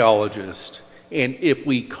a biologist, and if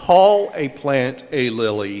we call a plant a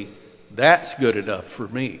lily, that's good enough for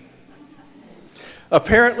me.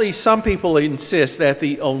 Apparently, some people insist that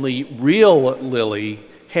the only real lily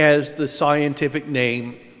has the scientific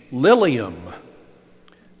name Lilium.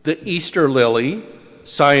 The Easter lily,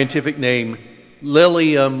 scientific name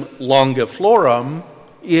Lilium longiflorum,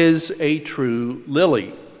 is a true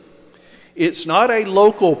lily. It's not a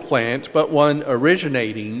local plant, but one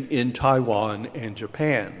originating in Taiwan and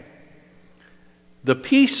Japan. The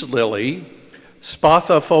peace lily,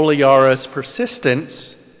 Spathifoliaris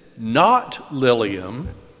persistens, not Lilium,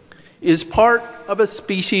 is part of a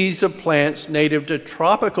species of plants native to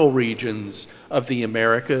tropical regions of the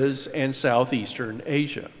Americas and southeastern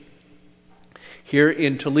Asia. Here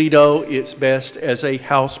in Toledo, it's best as a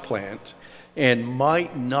houseplant and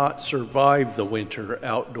might not survive the winter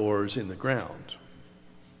outdoors in the ground.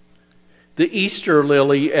 The Easter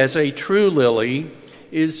lily, as a true lily,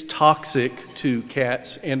 is toxic to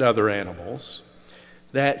cats and other animals.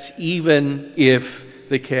 That's even if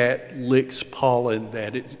the cat licks pollen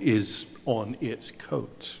that is on its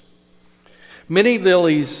coat. Many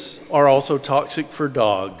lilies are also toxic for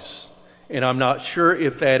dogs, and I'm not sure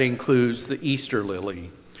if that includes the Easter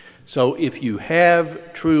lily. So if you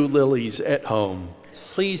have true lilies at home,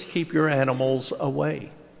 please keep your animals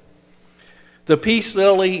away. The peace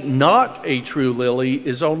lily, not a true lily,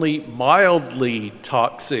 is only mildly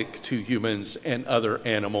toxic to humans and other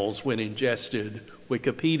animals when ingested,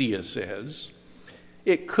 Wikipedia says.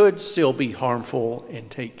 It could still be harmful, and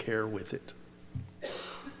take care with it.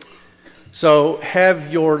 So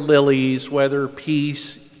have your lilies, whether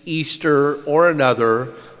peace, Easter, or another,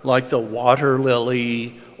 like the water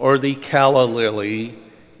lily or the calla lily,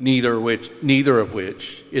 neither of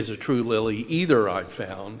which is a true lily either, I've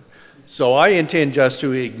found. so I intend just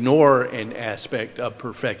to ignore an aspect of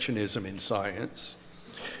perfectionism in science.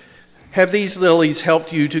 Have these lilies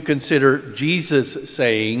helped you to consider Jesus'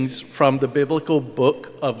 sayings from the biblical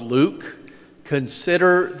book of Luke?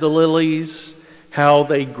 Consider the lilies, how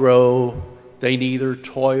they grow. They neither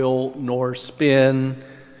toil nor spin.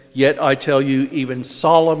 Yet I tell you, even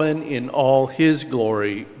Solomon in all his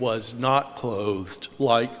glory was not clothed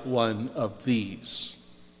like one of these.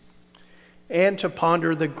 And to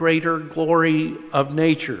ponder the greater glory of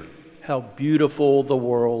nature, how beautiful the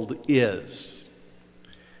world is.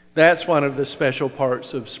 That's one of the special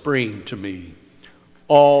parts of spring to me.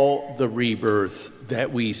 All the rebirth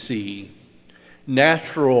that we see.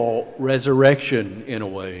 Natural resurrection in a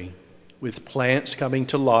way, with plants coming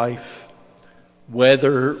to life,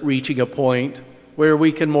 weather reaching a point where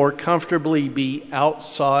we can more comfortably be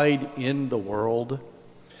outside in the world,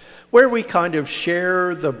 where we kind of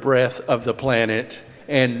share the breath of the planet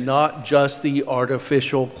and not just the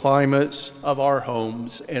artificial climates of our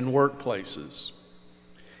homes and workplaces.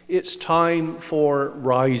 It's time for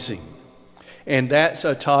rising, and that's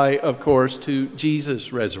a tie, of course, to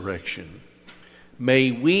Jesus' resurrection.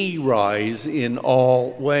 May we rise in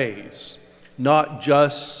all ways, not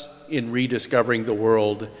just in rediscovering the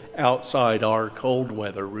world outside our cold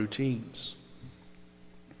weather routines.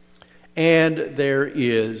 And there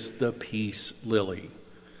is the peace lily,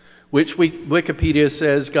 which Wikipedia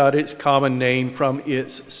says got its common name from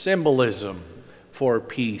its symbolism for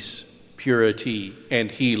peace, purity,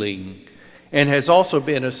 and healing, and has also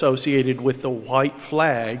been associated with the white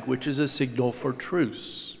flag, which is a signal for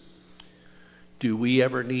truce. Do we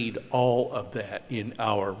ever need all of that in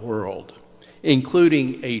our world,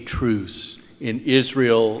 including a truce in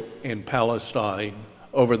Israel and Palestine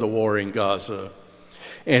over the war in Gaza,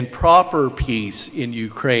 and proper peace in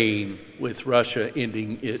Ukraine with Russia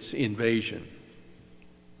ending its invasion?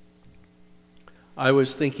 I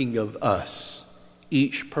was thinking of us,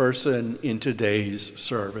 each person in today's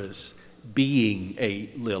service being a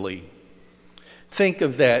lily. Think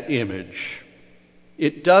of that image.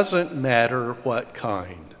 It doesn't matter what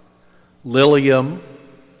kind. Lilium,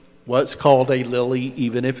 what's called a lily,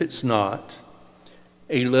 even if it's not.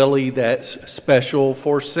 A lily that's special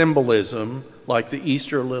for symbolism, like the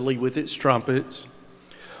Easter lily with its trumpets,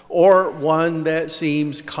 or one that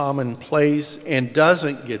seems commonplace and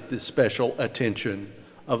doesn't get the special attention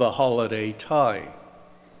of a holiday tie.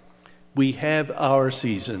 We have our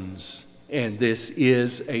seasons, and this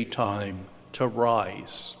is a time to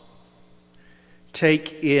rise.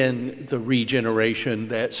 Take in the regeneration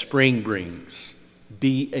that spring brings.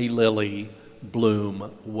 Be a lily,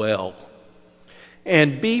 bloom well.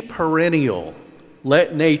 And be perennial.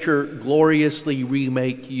 Let nature gloriously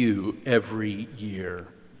remake you every year.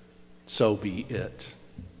 So be it.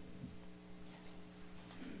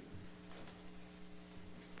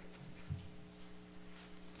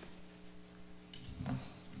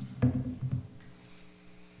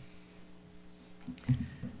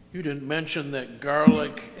 You didn't mention that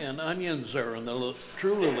garlic and onions are in the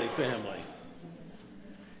true lily family.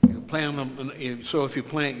 You plant them, so if you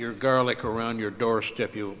plant your garlic around your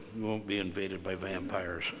doorstep, you won't be invaded by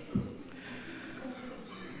vampires.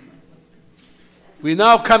 We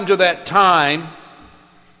now come to that time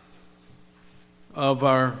of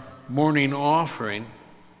our morning offering.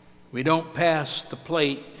 We don't pass the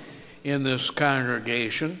plate in this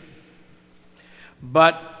congregation,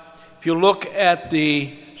 but if you look at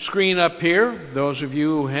the screen up here, those of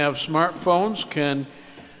you who have smartphones can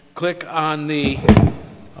click on the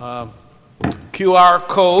QR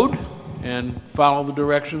code and follow the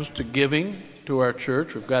directions to giving to our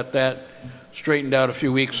church. We've got that straightened out a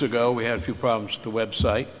few weeks ago. We had a few problems with the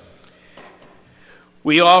website.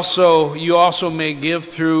 You also may give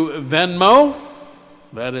through Venmo,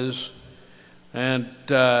 that is, and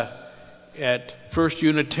at First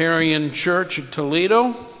Unitarian Church in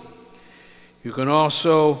Toledo. You can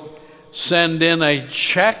also send in a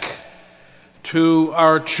check to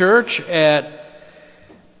our church at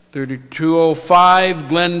 3205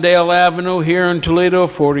 Glendale Avenue here in Toledo,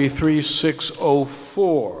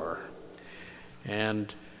 43604.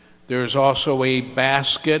 And there's also a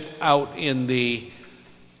basket out in the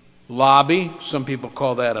lobby. Some people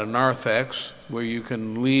call that a narthex, where you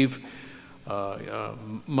can leave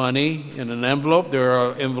money in an envelope. There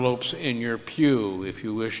are envelopes in your pew if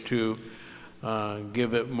you wish to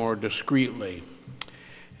give it more discreetly.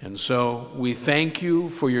 And so we thank you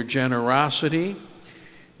for your generosity,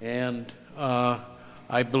 and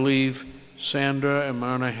I believe Sandra and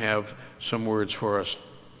Marna have some words for us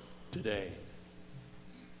today.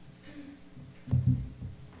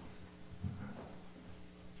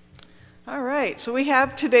 All right, so we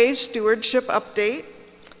have today's stewardship update.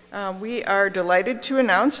 We are delighted to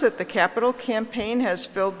announce that the capital campaign has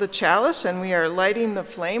filled the chalice, and we are lighting the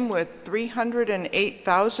flame with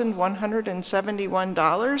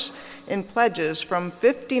 $308,171 in pledges from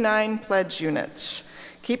 59 pledge units.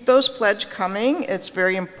 Keep those pledges coming. It's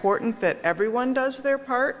very important that everyone does their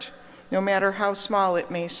part, no matter how small it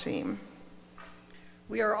may seem.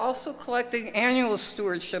 We are also collecting annual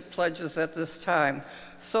stewardship pledges at this time.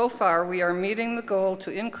 So far, we are meeting the goal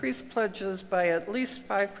to increase pledges by at least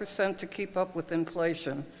 5% to keep up with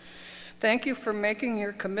inflation. Thank you for making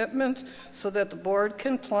your commitment so that the board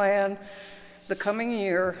can plan the coming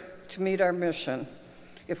year to meet our mission.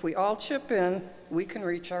 If we all chip in, we can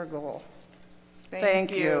reach our goal.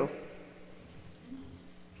 Thank you.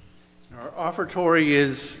 Our offertory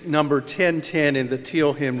is number 1010 in the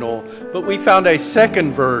teal hymnal, but we found a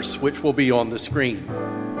second verse which will be on the screen.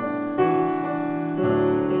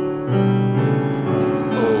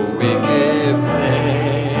 Oh, we give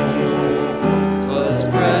thanks for this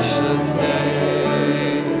precious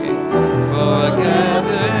day, for a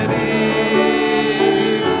gathered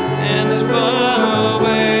here in this far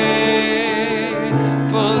away,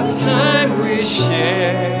 for this time we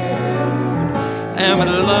share, and with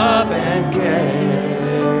love and care.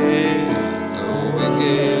 Oh, we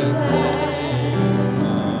give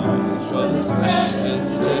thanks for this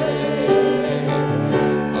precious day.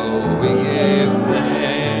 Oh, we give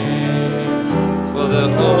thanks for the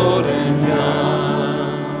old and young.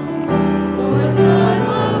 For the time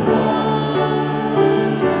of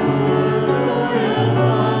want and joy and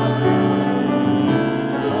fun.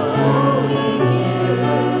 For all we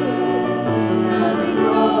give as we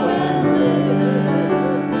grow and live.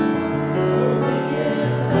 Oh, we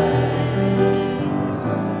give thanks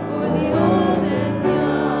for the old and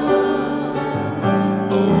young.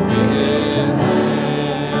 Oh, we give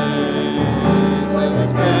thanks for this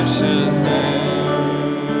precious day.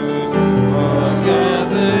 For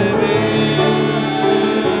gathered in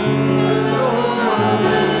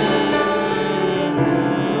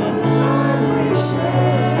for this time we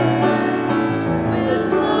share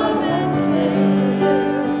with love and care.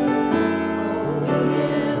 Oh, we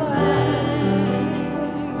give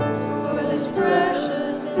thanks for this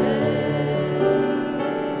precious day.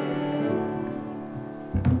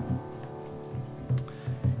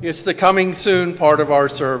 It's the coming soon part of our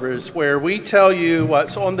service where we tell you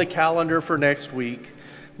what's on the calendar for next week.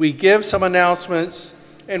 We give some announcements,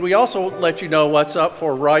 and we also let you know what's up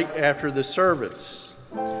for right after the service.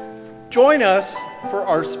 Join us for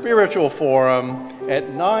our spiritual forum at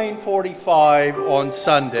 9:45 on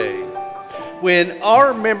Sunday, when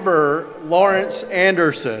our member Lawrence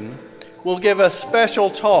Anderson will give a special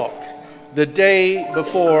talk the day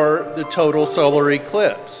before the total solar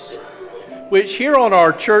eclipse, which here on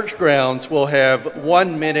our church grounds will have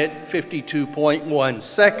 1 minute 52.1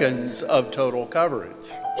 seconds of total coverage.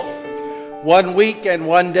 1 week and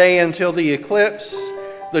 1 day until the eclipse,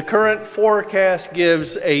 the current forecast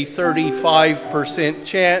gives a 35%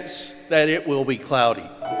 chance that it will be cloudy.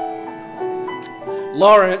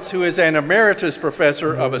 Lawrence, who is an emeritus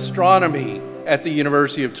professor of astronomy at the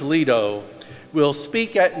University of Toledo, will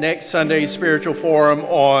speak at next Sunday's spiritual forum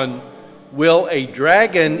on Will a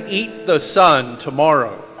Dragon Eat the Sun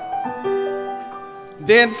Tomorrow?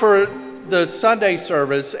 Then for the Sunday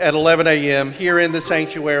service at 11 a.m. here in the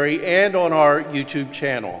sanctuary and on our YouTube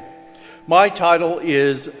channel. My title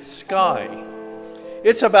is Sky.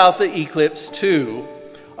 It's about the eclipse too.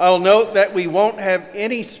 I'll note that we won't have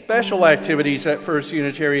any special activities at First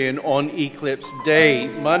Unitarian on Eclipse Day,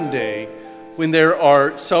 Monday, when there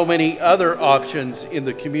are so many other options in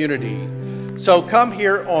the community. So come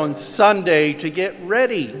here on Sunday to get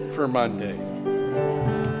ready for Monday.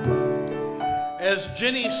 As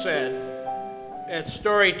Ginny said at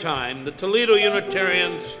story time, the Toledo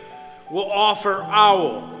Unitarians will offer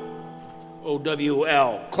OWL,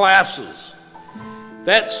 O-W-L, classes.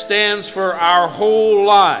 That stands for Our Whole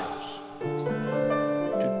Lives,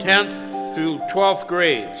 to 10th through 12th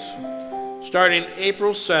grades, starting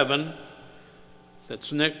April 7,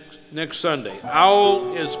 that's next Sunday.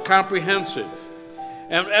 OWL is comprehensive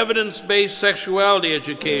and evidence-based sexuality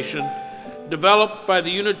education developed by the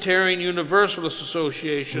Unitarian Universalist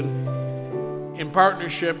Association in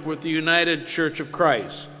partnership with the United Church of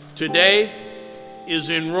Christ. Today is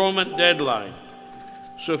enrollment deadline.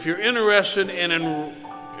 So if you're interested in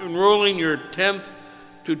enrolling your 10th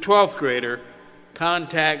to 12th grader,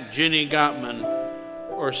 contact Ginny Gottman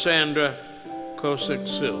or Sandra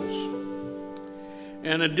Kosick-Sills.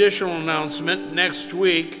 An additional announcement, next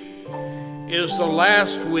week is the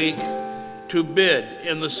last week to bid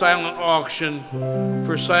in the silent auction for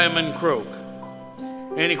for Simon Croak.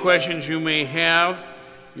 Any questions you may have,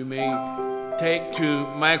 you may take to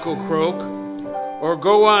Michael Croak or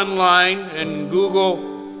go online and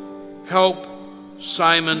Google Help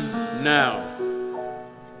Simon Now.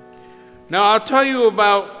 Now I'll tell you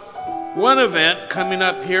about one event coming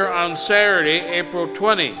up here on Saturday, April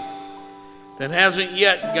 20, that hasn't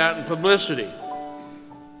yet gotten publicity.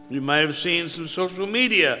 You might have seen some social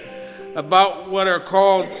media about what are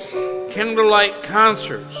called candlelight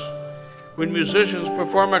concerts, when musicians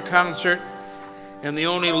perform a concert and the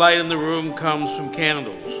only light in the room comes from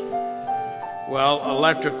candles. Well,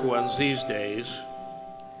 electric ones these days.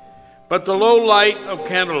 But the low light of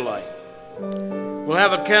candlelight. We'll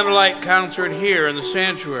have a candlelight concert here in the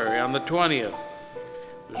sanctuary on the 20th.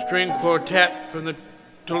 The string quartet from the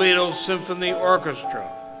Toledo Symphony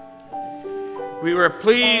Orchestra. We were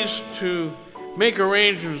pleased to make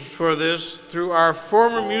arrangements for this through our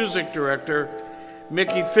former music director,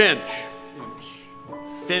 Mickey Finch.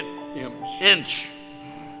 Inch.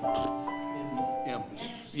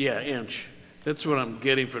 Yeah, Inch. That's what I'm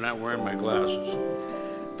getting for not wearing my glasses.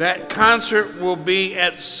 That concert will be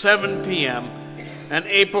at 7 p.m. on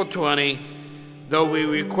April 20, though we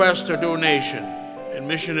request a donation.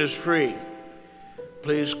 Admission is free.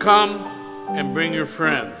 Please come and bring your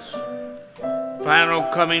friends. Final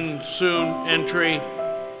coming soon entry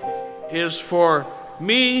is for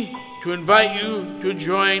me to invite you to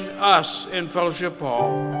join us in Fellowship Hall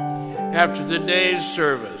after today's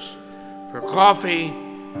service for coffee,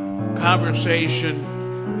 conversation,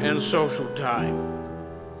 and social time.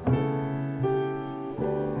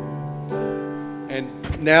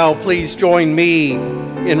 And now please join me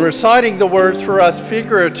in reciting the words for us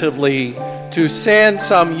figuratively to send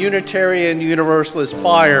some Unitarian Universalist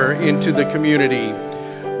fire into the community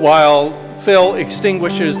while Phil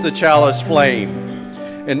extinguishes the chalice flame.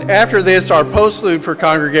 And after this, our postlude for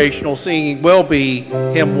congregational singing will be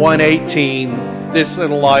hymn 118, This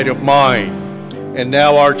Little Light of Mine. And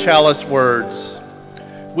now our chalice words.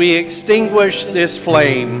 We extinguish this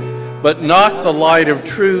flame, but not the light of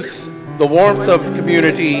truth, the warmth of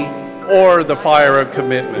community, or the fire of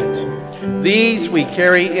commitment. These we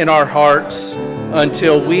carry in our hearts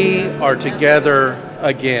until we are together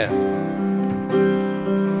again.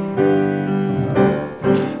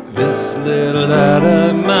 This little light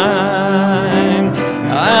of mine,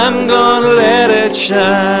 I'm gonna let it shine.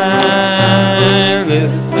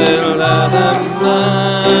 This little light of